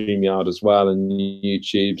through StreamYard as well and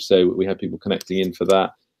YouTube. So we had people connecting in for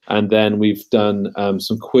that. And then we've done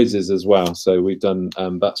some quizzes as well. So we've done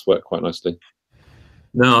that's worked quite nicely.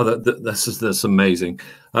 No, that's amazing.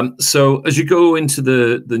 So as you go into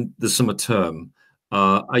the summer term,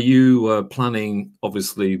 are you planning,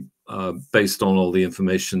 obviously based on all the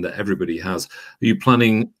information that everybody has, are you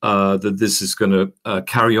planning that this is going to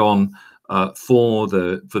carry on for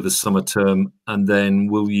the summer term, and then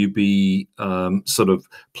will you be sort of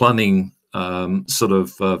planning for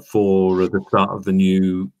the start of the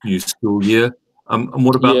new school year? And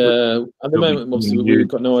what about at the moment, obviously, we've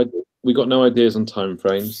got no idea. We've got no ideas on time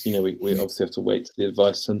frames. You know, we obviously have to wait till the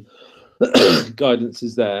advice and guidance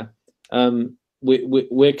is there.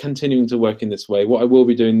 We're continuing to work in this way. What I will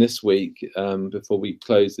be doing this week, before we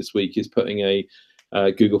close this week, is putting a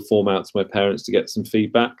Google form out to my parents to get some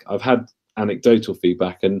feedback. I've had anecdotal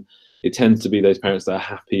feedback, and it tends to be those parents that are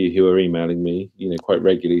happy who are emailing me, you know, quite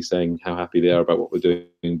regularly saying how happy they are about what we're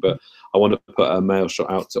doing. But I want to put a mail shot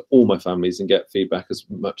out to all my families and get feedback as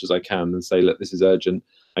much as I can and say, look, this is urgent.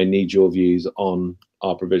 I need your views on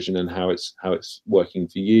our provision and how it's working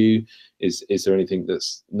for you. Is there anything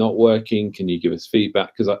that's not working? Can you give us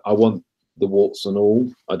feedback? Because I want the warts and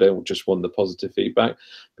all. I don't just want the positive feedback,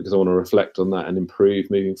 because I want to reflect on that and improve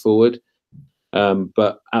moving forward.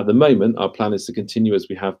 But at the moment, our plan is to continue as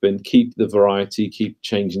we have been, keep the variety, keep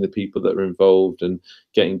changing the people that are involved and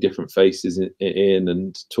getting different faces in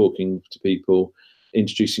and talking to people,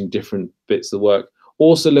 introducing different bits of work.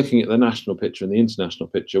 Also looking at the national picture and the international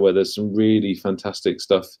picture, where there's some really fantastic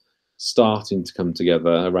stuff starting to come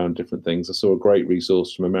together around different things. I saw a great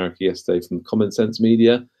resource from America yesterday from Common Sense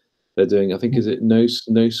Media. They're doing, I think, is it no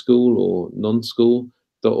school or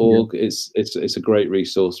nonschool.org? Yeah. It's a great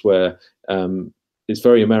resource where it's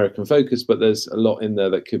very American focused, but there's a lot in there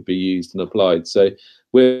that could be used and applied. So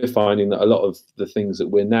we're finding that a lot of the things that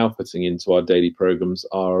we're now putting into our daily programs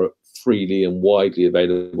are freely and widely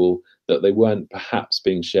available, that they weren't perhaps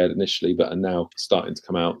being shared initially, but are now starting to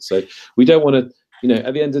come out. So we don't want to, you know,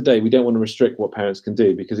 at the end of the day, we don't want to restrict what parents can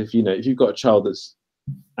do, because if you've got a child that's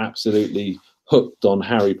absolutely hooked on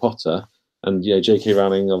Harry Potter, and you know, J.K.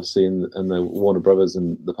 Rowling obviously and the Warner Brothers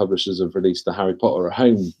and the publishers have released the Harry Potter at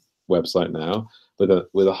Home website now with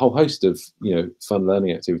a whole host of, you know, fun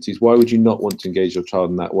learning activities. Why would you not want to engage your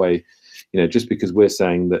child in that way? You know, just because we're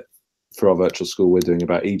saying that for our virtual school we're doing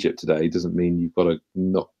about Egypt today doesn't mean you've got to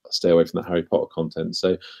not stay away from the Harry Potter content.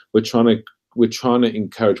 So we're trying to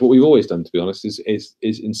encourage, what we've always done, to be honest, is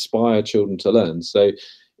inspire children to learn. So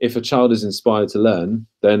if a child is inspired to learn,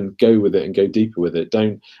 then go with it and go deeper with it.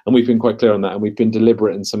 And we've been quite clear on that, and we've been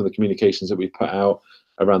deliberate in some of the communications that we've put out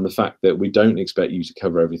around the fact that we don't expect you to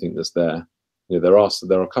cover everything that's there. You know,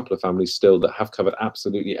 there are a couple of families still that have covered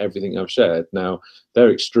absolutely everything I've shared. Now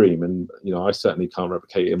they're extreme, and you know, I certainly can't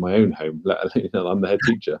replicate it in my own home. Let alone, you know, I'm the head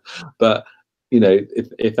teacher. But you know,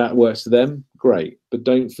 if that works for them, great, but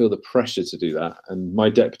don't feel the pressure to do that. And my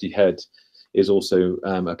deputy head is also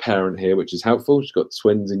a parent here, which is helpful. She's got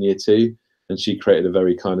twins in year 2, and she created a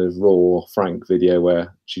very kind of raw, frank video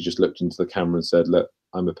where she just looked into the camera and said, look,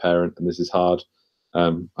 I'm a parent and this is hard.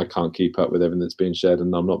 I can't keep up with everything that's being shared,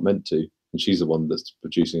 and I'm not meant to. And she's the one that's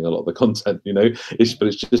producing a lot of the content, you know. But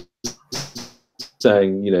it's just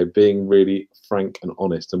saying, you know, being really frank and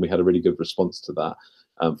honest. And we had a really good response to that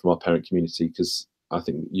from our parent community, because I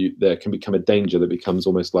think there can become a danger that becomes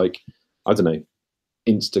almost like, I don't know,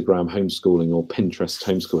 Instagram homeschooling or Pinterest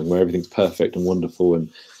homeschooling, where everything's perfect and wonderful, and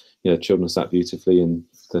you know, children are sat beautifully and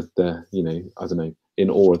they're, you know, I don't know, in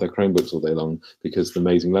awe of their Chromebooks all day long because of the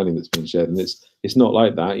amazing learning that's been shared. And it's not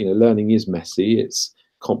like that. You know, learning is messy, it's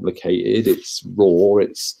complicated, it's raw,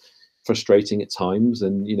 it's frustrating at times,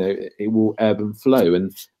 and you know, it will ebb and flow.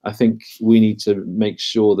 And I think we need to make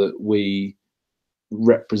sure that we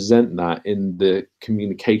represent that in the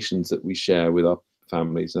communications that we share with our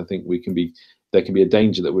families. And I think there can be a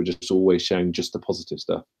danger that we're just always sharing just the positive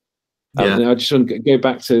stuff. And I just want to go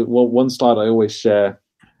back to one slide I always share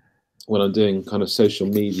when I'm doing kind of social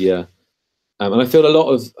media, and I feel a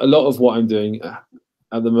lot of what I'm doing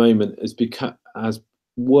at the moment has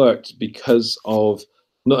worked because of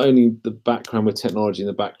not only the background with technology and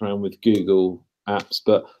the background with Google apps,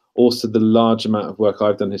 but also the large amount of work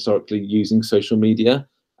I've done historically using social media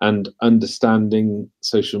and understanding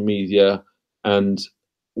social media, and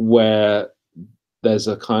where there's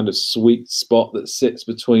a kind of sweet spot that sits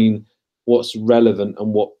between what's relevant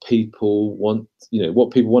and what people want, you know,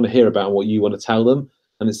 what people want to hear about and what you want to tell them.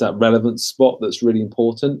 And it's that relevant spot that's really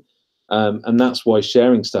important. And that's why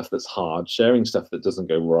sharing stuff that's hard, sharing stuff that doesn't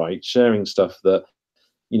go right, sharing stuff that,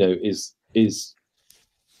 you know, is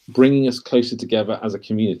bringing us closer together as a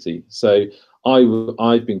community. So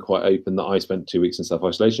I've been quite open that I spent 2 weeks in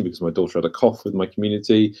self-isolation because my daughter had a cough with my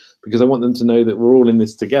community, because I want them to know that we're all in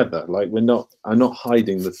this together. Like I'm not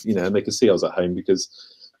hiding this, you know, and they could see I was at home because,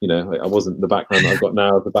 you know, I wasn't the background that I've got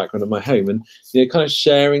now, the background of my home. And, you know, kind of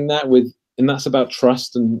sharing that and that's about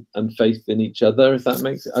trust and faith in each other, if that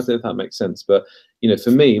makes, I don't know if that makes sense. But, you know, for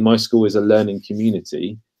me, my school is a learning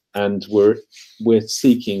community, and we're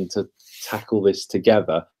seeking to tackle this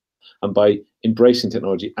together. And by embracing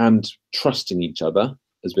technology and trusting each other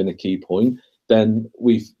has been a key point. Then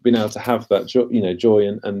we've been able to have that joy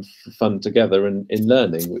and fun together in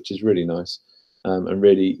learning, which is really nice and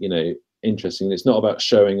really, you know, interesting. And it's not about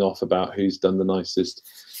showing off about who's done the nicest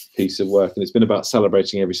piece of work, and it's been about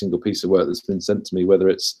celebrating every single piece of work that's been sent to me, whether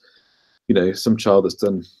it's, you know, some child that's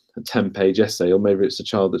done a 10-page essay, or maybe it's a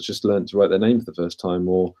child that's just learned to write their name for the first time.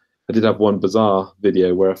 Or I did have one bizarre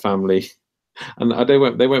video where a family, and they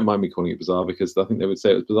won't mind me calling it bizarre because I think they would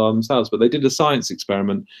say it was bizarre themselves, but they did a science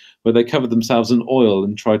experiment where they covered themselves in oil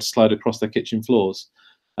and tried to slide across their kitchen floors,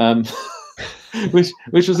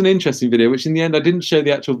 which was an interesting video, which in the end I didn't show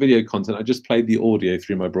the actual video content, I just played the audio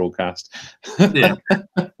through my broadcast. Yeah.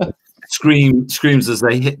 Screams as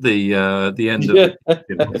they hit the end of it.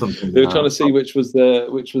 You know, they were trying to see which was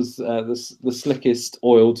the slickest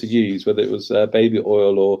oil to use, whether it was baby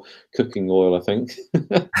oil or cooking oil, I think.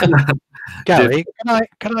 Gary,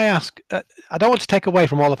 can I ask? I don't want to take away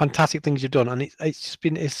from all the fantastic things you've done, and it's just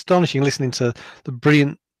been astonishing listening to the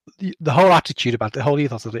brilliant, the whole attitude about it, the whole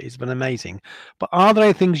ethos of it has been amazing. But are there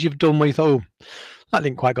any things you've done where you thought, oh, that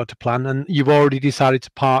didn't quite go to plan, and you've already decided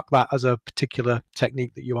to park that as a particular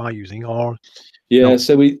technique that you are using? Or yeah, no?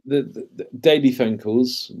 So the daily phone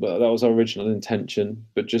calls, well, that was our original intention,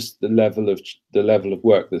 but just the level of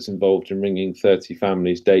work that's involved in ringing 30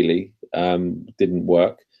 families daily didn't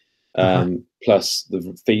work. Plus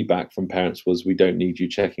the feedback from parents was, we don't need you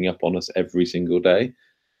checking up on us every single day.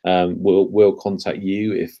 We'll contact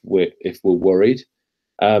you if we're worried.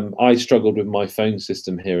 I struggled with my phone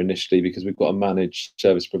system here initially because we've got a managed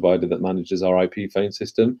service provider that manages our IP phone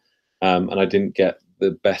system, and I didn't get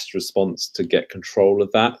the best response to get control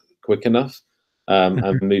of that quick enough.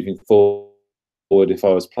 And moving forward, if I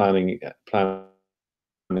was planning,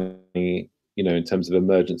 you know, in terms of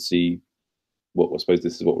emergency, I suppose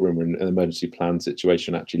this is what we're in an emergency plan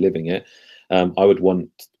situation, actually living it, I would want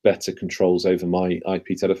better controls over my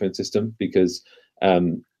IP telephone system, because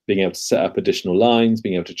being able to set up additional lines,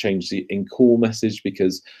 being able to change the in-call message,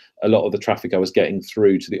 because a lot of the traffic I was getting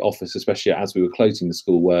through to the office, especially as we were closing the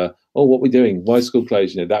school, were, oh, what are we doing? Why is school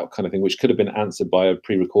closed? You know, that kind of thing, which could have been answered by a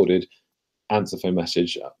pre-recorded answer phone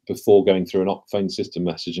message before going through an phone system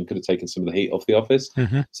message, and could have taken some of the heat off the office.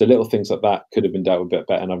 So little things like that could have been dealt with a bit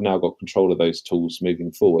better, and I've now got control of those tools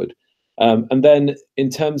moving forward. And then in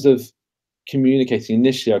terms of communicating,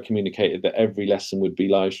 initially I communicated that every lesson would be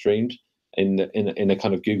live streamed, in a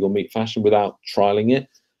kind of Google Meet fashion without trialing it.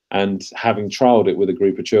 And having trialed it with a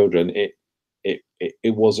group of children,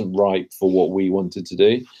 it wasn't right for what we wanted to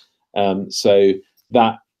do. So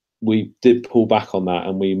that we did pull back on that,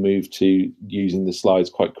 and we moved to using the slides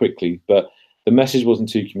quite quickly. But the message wasn't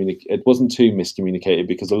too miscommunicated,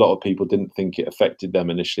 because a lot of people didn't think it affected them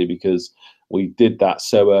initially, because we did that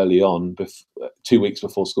so early on, 2 weeks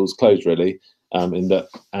before schools closed, really.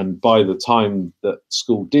 And by the time that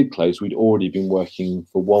school did close, we'd already been working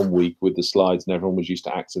for 1 week with the slides, and everyone was used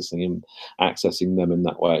to accessing them in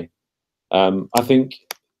that way. I think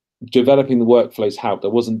developing the workflows helped. I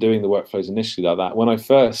wasn't doing the workflows initially like that. When I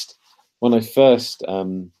first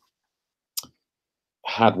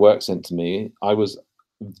had work sent to me, I was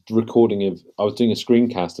doing a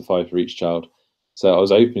screencastify for each child. So I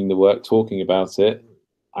was opening the work, talking about it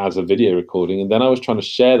as a video recording, and then I was trying to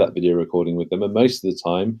share that video recording with them. And most of the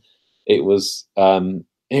time, it was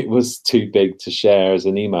too big to share as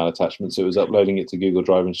an email attachment. So it was uploading it to Google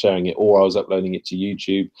Drive and sharing it, or I was uploading it to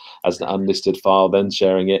YouTube as an unlisted file, then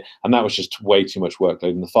sharing it. And that was just way too much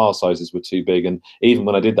workload, and the file sizes were too big. And even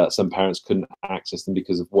when I did that, some parents couldn't access them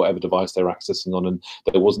because of whatever device they were accessing on, and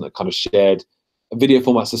there wasn't a kind of shared. Video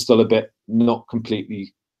formats are still a bit not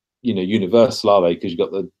completely, universal, are they? Because you've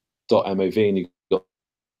got the .mov and you've got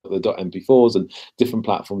the .mp4s, and different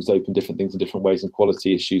platforms open different things in different ways, and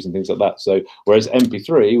quality issues and things like that. So whereas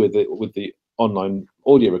MP3 with the online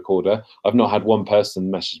audio recorder, I've not had one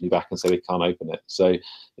person message me back and say they can't open it. So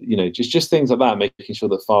just things like that, making sure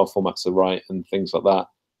that file formats are right and things like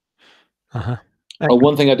that.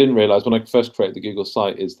 One thing I didn't realize when I first created the Google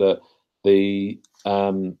site is that the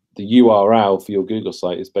URL for your Google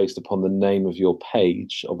site is based upon the name of your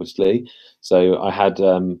page, obviously. So I had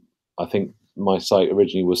I think my site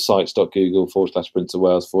originally was sites.google/Prince of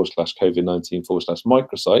Wales /COVID-19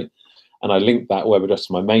 /microsite, and I linked that web address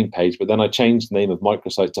to my main page. But then I changed the name of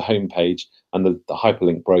microsite to homepage, and the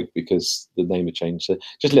hyperlink broke because the name had changed. So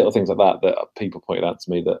just little things like that people pointed out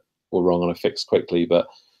to me that were wrong, and I fixed quickly. But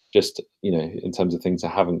just in terms of things that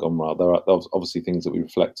haven't gone right, there are obviously things that we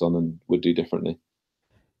reflect on and would do differently.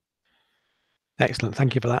 Excellent,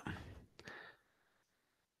 thank you for that.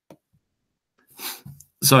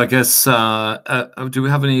 So I guess, do we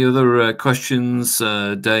have any other questions?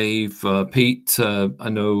 Dave, Pete, I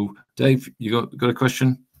know, Dave, you got a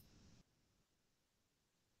question?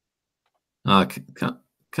 Can't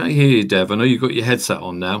hear you, Dave. I know you've got your headset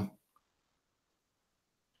on now.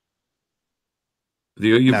 Have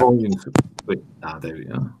you got your volume? There we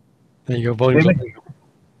go. There you go, volume.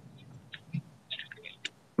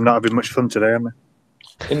 I'm not having much fun today, am I?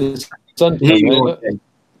 In the sunshine,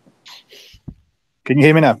 Can you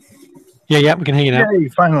hear me now? Yeah, we can hear you now. Yay,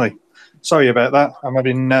 finally. Sorry about that. I'm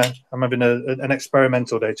having an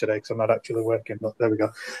experimental day today because I'm not actually working. But there we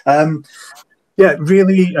go. Yeah,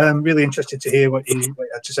 really interested to hear what you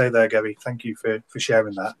had to say there, Gary. Thank you for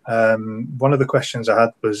sharing that. One of the questions I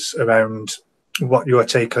had was around what your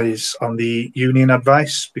take is on the union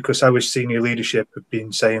advice, because our senior leadership have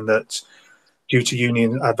been saying that due to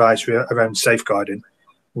union advice around safeguarding,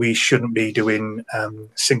 we shouldn't be doing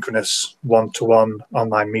synchronous one-to-one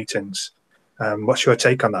online meetings. What's your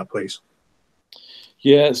take on that, please?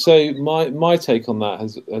 Yeah, so my take on that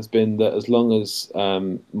has been that as long as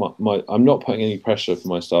I'm not putting any pressure for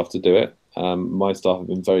my staff to do it. My staff have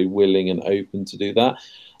been very willing and open to do that.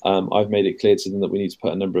 I've made it clear to them that we need to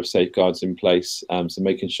put a number of safeguards in place. So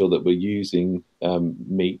making sure that we're using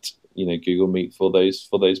Meet, Google Meet for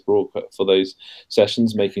those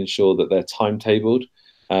sessions, making sure that they're timetabled,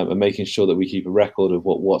 and making sure that we keep a record of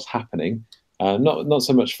what's happening. Not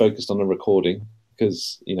so much focused on a recording,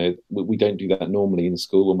 because we don't do that normally in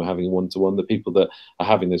school when we're having a one-to-one. The people that are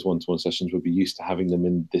having those one-to-one sessions would be used to having them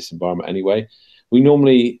in this environment anyway. We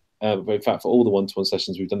normally, in fact, for all the one-to-one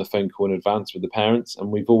sessions, we've done a phone call in advance with the parents,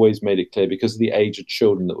 and we've always made it clear, because of the age of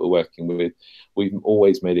children that we're working with, we've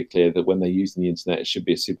always made it clear that when they're using the internet, it should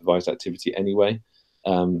be a supervised activity anyway.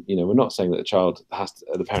 We're not saying that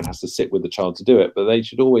the parent has to sit with the child to do it, but they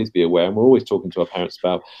should always be aware. And we're always talking to our parents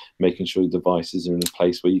about making sure the devices are in a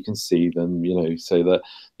place where you can see them, so that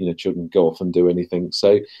children go off and do anything.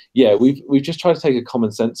 So yeah, we've just tried to take a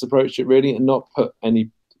common sense approach to it, really, and not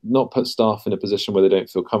put staff in a position where they don't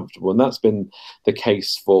feel comfortable. And that's been the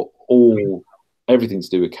case for everything to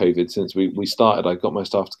do with COVID since we started. I got my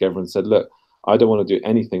staff together and said, look, I don't want to do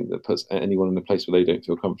anything that puts anyone in a place where they don't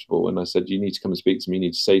feel comfortable. And I said, you need to come and speak to me. You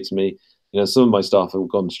need to say to me, some of my staff have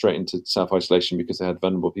gone straight into self-isolation because they had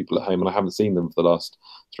vulnerable people at home, and I haven't seen them for the last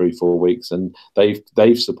 3-4 weeks. And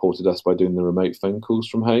they've supported us by doing the remote phone calls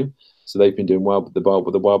from home. So they've been doing well with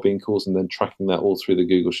the wellbeing calls, and then tracking that all through the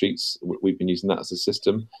Google Sheets. We've been using that as a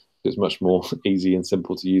system. It's much more easy and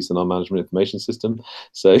simple to use than our management information system.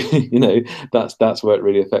 So, you know, that's where it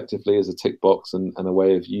really effectively is a tick box and a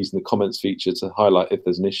way of using the comments feature to highlight if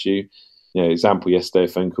there's an issue. You know, example, yesterday a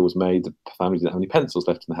phone call was made, the family didn't have any pencils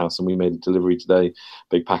left in the house, and we made a delivery today,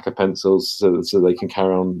 big pack of pencils, so they can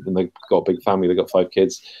carry on, and they've got a big family, they've got 5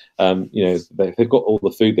 kids. You know, they've got all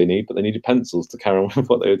the food they need, but they needed pencils to carry on with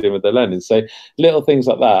what they were doing with their learning. So little things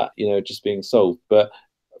like that, you know, just being solved. But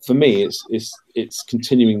for me, it's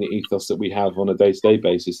continuing the ethos that we have on a day-to-day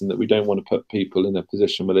basis, and that we don't want to put people in a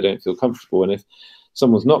position where they don't feel comfortable. And if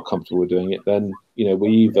someone's not comfortable with doing it, then, you know,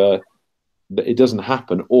 we either it doesn't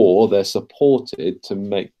happen, or they're supported to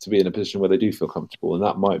be in a position where they do feel comfortable. And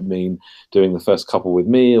that might mean doing the first couple with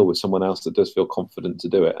me or with someone else that does feel confident to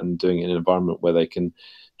do it, and doing it in an environment where they can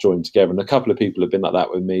join together. And a couple of people have been like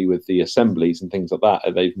that with me with the assemblies and things like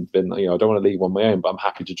that. They've been, you know, I don't want to leave on my own, but I'm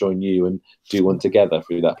happy to join you and do one together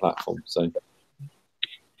through that platform. So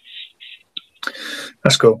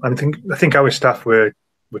that's cool. I think our staff were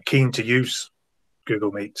keen to use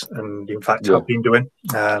Google Meet, and in fact have been doing.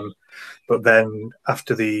 But then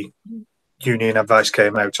after the union advice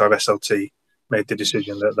came out, our SLT made the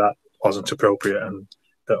decision that wasn't appropriate, and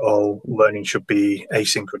that all learning should be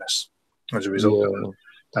asynchronous as a result of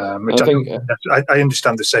it. Which I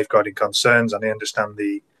understand the safeguarding concerns, and I understand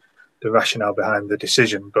the rationale behind the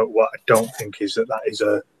decision. But what I don't think is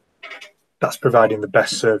that's providing the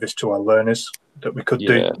best service to our learners that we could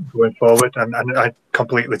do going forward. And I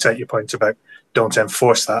completely take your point about don't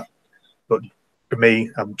enforce that. But for me,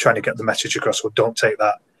 I'm trying to get the message across. Well, don't take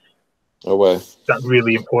that away. That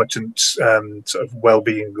really important sort of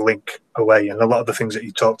well-being link away. And a lot of the things that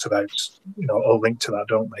you talked about, you know, all linked to that,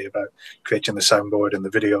 don't they? About creating the soundboard and the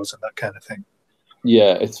videos and that kind of thing.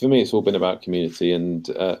 Yeah, for me, it's all been about community and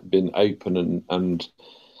been open and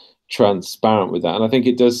transparent with that. And I think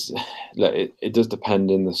it does depend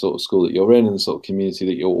in the sort of school that you're in and the sort of community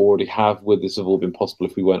that you already have. Would this have all been possible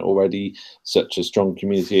if we weren't already such a strong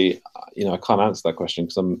community? You know, I can't answer that question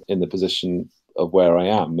because I'm in the position of where I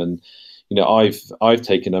am. And, you know, I've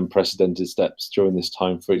taken unprecedented steps during this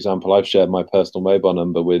time. For example, I've shared my personal mobile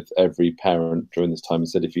number with every parent during this time and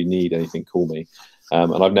said, if you need anything, call me.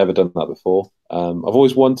 And I've never done that before. I've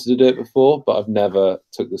always wanted to do it before, but I've never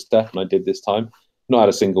took the step, and I did this time. Not had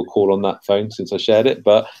a single call on that phone since I shared it,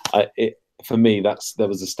 but for me, there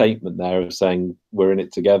was a statement there of saying we're in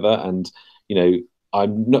it together. And, you know,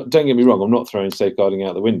 I'm not, don't get me wrong, I'm not throwing safeguarding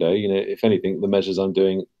out the window. You know, if anything, the measures I'm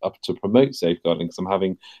doing up to promote safeguarding, because I'm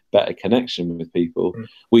having better connection with people.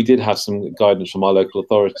 We did have some guidance from our local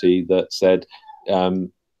authority that said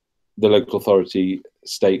the local authority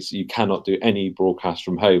states you cannot do any broadcast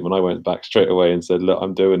from home, and I went back straight away and said, look,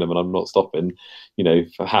 I'm doing them and I'm not stopping, you know,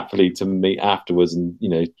 for happily to meet afterwards. And, you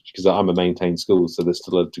know, because I'm a maintained school, so there's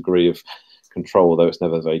still a degree of control, although it's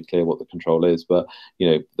never very clear what the control is, but, you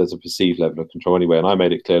know, there's a perceived level of control anyway. And I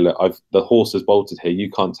made it clear, look, the horse has bolted here, you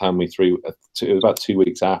can't tell me it was about 2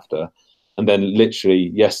 weeks after. And then literally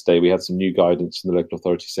yesterday, we had some new guidance from the local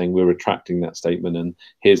authority saying we're retracting that statement, and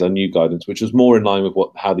here's our new guidance, which was more in line with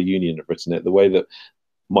how the union have written it. The way that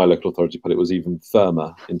my local authority put it was even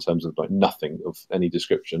firmer in terms of like nothing of any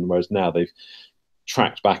description, whereas now they've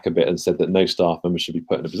tracked back a bit and said that no staff member should be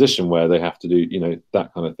put in a position where they have to do, you know,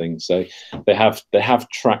 that kind of thing. So they have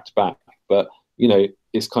tracked back, but, you know,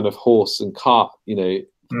 it's kind of horse and cart, you know.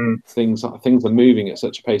 Things are moving at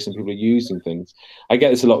such a pace, and people are using things. I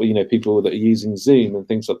get this a lot, you know, people that are using Zoom and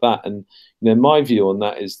things like that. And, you know, my view on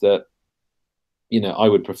that is that, you know, I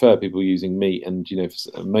would prefer people using Meet, and, you know,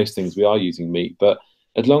 for most things we are using Meet, but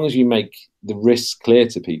as long as you make the risks clear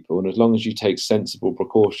to people, and as long as you take sensible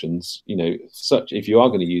precautions, you know, such if you are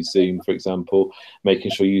going to use Zoom, for example, making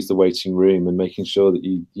sure you use the waiting room and making sure that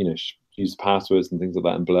you know, use passwords and things like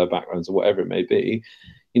that and blur backgrounds or whatever it may be,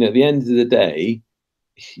 you know, at the end of the day,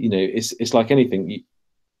 you know, it's like anything.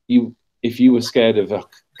 You if you were scared of a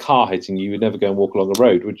car hitting you, you would never go and walk along a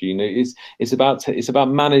road, would you? You know, it's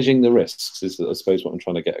about managing the risks, is I suppose what I'm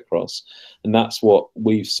trying to get across, and that's what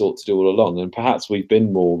we've sought to do all along. And perhaps we've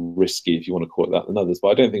been more risky, if you want to call it that, than others. But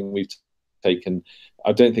I don't think we've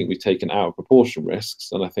taken out of proportion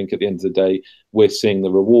risks. And I think at the end of the day, we're seeing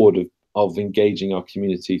the reward of engaging our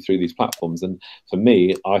community through these platforms. And for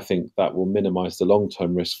me, I think that will minimise the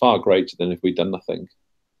long-term risk far greater than if we'd done nothing.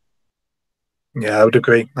 Yeah, I would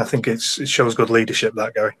agree. I think it shows good leadership,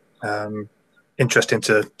 that, Gary. Interesting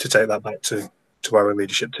to take that back to our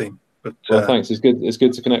leadership team. But well, thanks. It's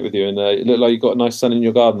good to connect with you. And it looked like you've got a nice sun in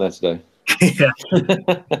your garden there today. Yeah.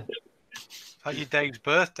 It's your Dave's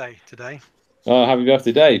birthday today. Oh, happy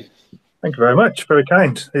birthday, Dave. Thank you very much. Very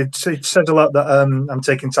kind. It says a lot that I'm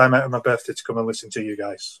taking time out of my birthday to come and listen to you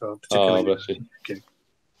guys. So particularly, bless you. Thank you.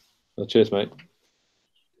 Well, cheers, mate.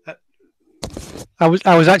 I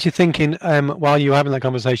was actually thinking while you were having that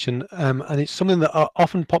conversation, and it's something that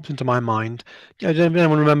often pops into my mind. I don't know if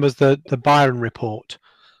anyone remembers the Byron report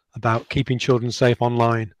about keeping children safe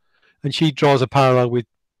online, and she draws a parallel with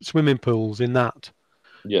swimming pools in that,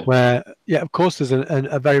 Yeah. where of course there's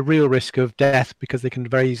a very real risk of death because they can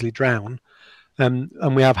very easily drown, and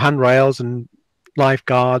we have handrails and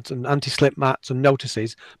lifeguards and anti-slip mats and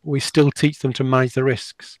notices, but we still teach them to manage the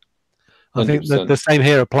risks. I think that 100%. the same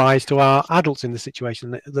here applies to our adults in the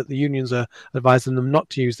situation, that the unions are advising them not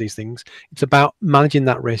to use these things. It's about managing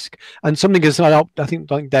that risk. And something as, I think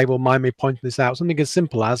Dave will mind me pointing this out, something as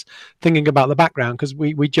simple as thinking about the background, because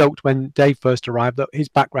we joked when Dave first arrived that his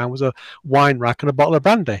background was a wine rack and a bottle of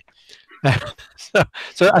brandy. So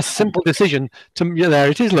a simple decision to, there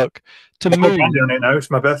it is, look, to move. Brandy on it now,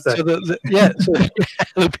 it's my birthday. So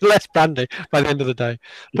there'll be less brandy by the end of the day.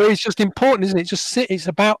 But it's just important, isn't it? It's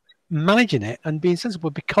about managing it and being sensible,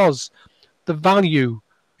 because the value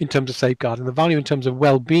in terms of safeguarding, the value in terms of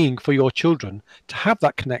well-being for your children to have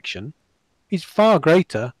that connection is far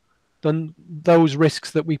greater than those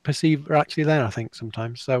risks that we perceive are actually there, I think,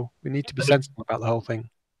 sometimes. So we need to be sensible about the whole thing.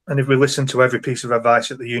 And if we listen to every piece of advice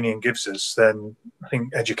that the union gives us, then I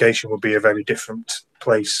think education would be a very different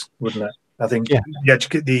place, wouldn't it? I think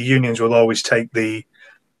the unions will always take the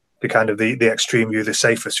kind of the extreme view, the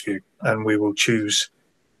safest view, and we will choose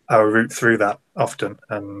our route through that often.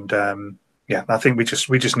 And I think we just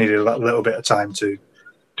needed a little bit of time to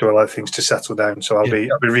allow things to settle down. So I'll be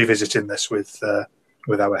revisiting this with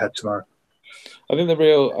our head tomorrow. I think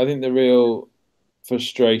the real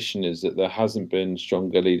frustration is that there hasn't been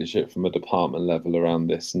stronger leadership from a department level around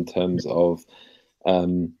this, in terms of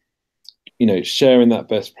sharing that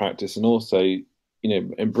best practice, and also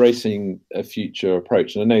embracing a future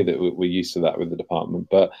approach. And I know that we're used to that with the department,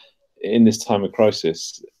 but in this time of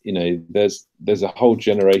crisis, there's a whole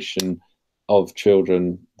generation of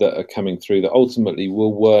children that are coming through that ultimately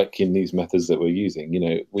will work in these methods that we're using.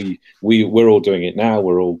 We're all doing it now.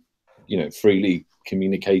 We're all freely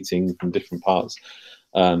communicating from different parts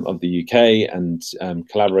of the UK and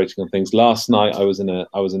collaborating on things. Last night I was in a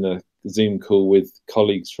Zoom call with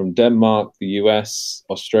colleagues from Denmark, the US,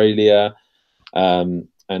 Australia, and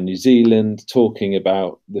New Zealand, talking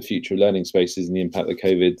about the future of learning spaces and the impact that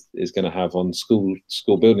COVID is going to have on school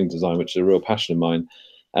building design, which is a real passion of mine.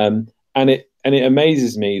 And it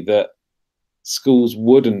amazes me that schools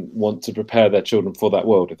wouldn't want to prepare their children for that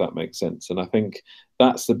world, if that makes sense. And I think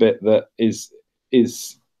that's the bit that is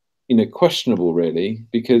questionable, really,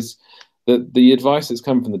 because the advice that's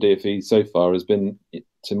come from the DfE so far has been,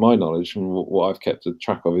 to my knowledge, from what I've kept a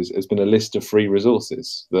track of, has been a list of free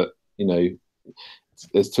resources that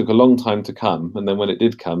it took a long time to come, and then when it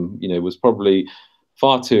did come, was probably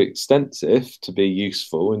far too extensive to be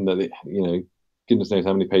useful, in that it, goodness knows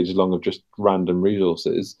how many pages long of just random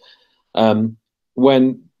resources,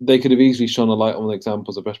 when they could have easily shone a light on the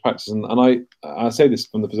examples of best practice. And I say this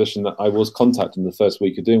from the position that I was contacted in the first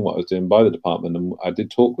week of doing what I was doing by the department, and I did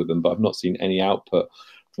talk with them, but I've not seen any output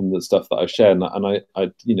from the stuff that I've shared. And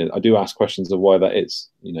I do ask questions of why that is,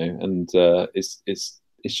 and it's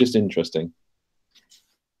just interesting.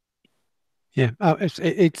 Yeah,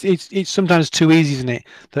 it's sometimes too easy, isn't it?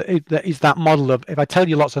 That is that model of, if I tell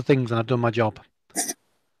you lots of things, then I've done my job.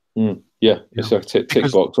 It's like a tick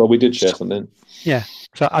box. Well, we did share something. Yeah.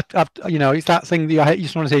 So it's that thing that you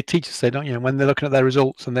just want to say teachers say, don't you? When they're looking at their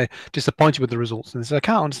results and they're disappointed with the results, and they say, I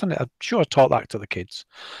can't understand it. I'm sure I taught that to the kids.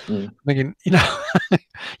 Thinking, I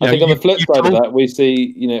think on the flip side of that, we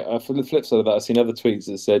see, for the flip side of that, I've seen other tweets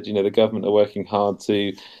that said, the government are working hard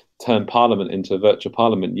to turn Parliament into a virtual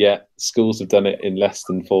Parliament, yet schools have done it in less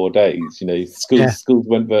than 4 days. Schools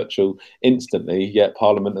went virtual instantly, yet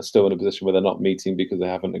Parliament are still in a position where they're not meeting because they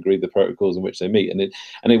haven't agreed the protocols in which they meet. And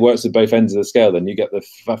it works at both ends of the scale. Then you get the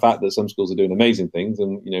fact that some schools are doing amazing things,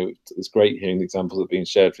 and it's great hearing the examples that are being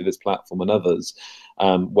shared through this platform and others,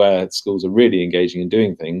 where schools are really engaging and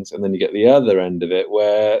doing things. And then you get the other end of it,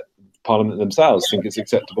 where Parliament themselves think it's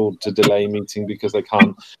acceptable to delay meeting because they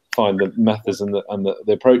can't find the methods and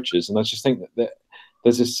the approaches. And I just think that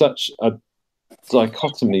there's such a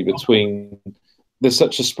dichotomy between, there's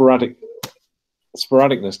such a sporadicness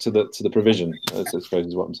to the provision, I suppose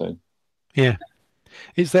is what I'm saying. Yeah,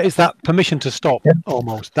 it's that permission to stop,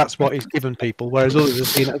 almost. That's what is given people, whereas others have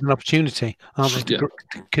seen it as an opportunity, aren't they, to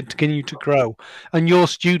continue to grow. And your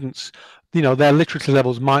students, their literacy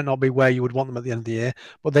levels might not be where you would want them at the end of the year,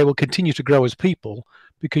 but they will continue to grow as people,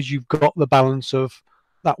 because you've got the balance of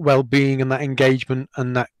that well-being and that engagement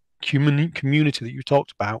and that community that you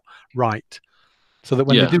talked about, right? so that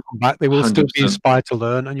when they do come back, they will still be 100%. inspired to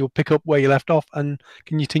learn, and you'll pick up where you left off and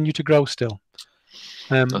continue to grow still.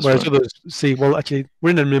 Whereas right. others see, well, actually, we're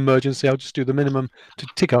in an emergency. I'll just do the minimum to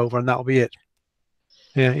tick over, and that'll be it.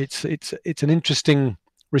 Yeah, it's an interesting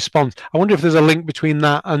response. I wonder if there's a link between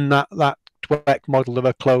that and that Dweck model of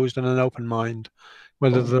a closed and an open mind,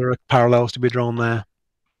 whether there are parallels to be drawn there.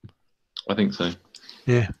 I think so.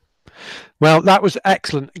 Yeah. Well, that was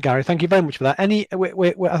excellent, Gary. Thank you very much for that. I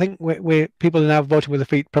think we're people are now voting with their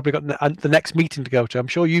feet. Probably got the next meeting to go to. I'm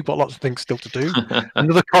sure you've got lots of things still to do.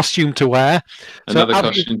 Another costume to wear. Another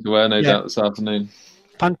costume to wear, no doubt, this afternoon.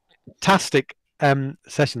 Fantastic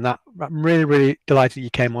session. That I'm really delighted you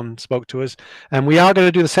came on and spoke to us. And we are going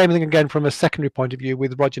to do the same thing again from a secondary point of view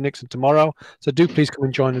with Roger Nixon tomorrow. So do please come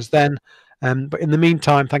and join us then. But in the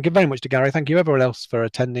meantime, thank you very much to Gary. Thank you everyone else for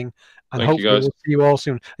attending. And hopefully we'll see you all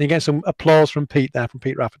soon. And you get some applause from Pete there, from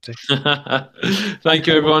Pete Rafferty. Thank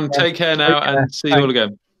you, everyone. Take care now and see you all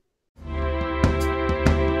again.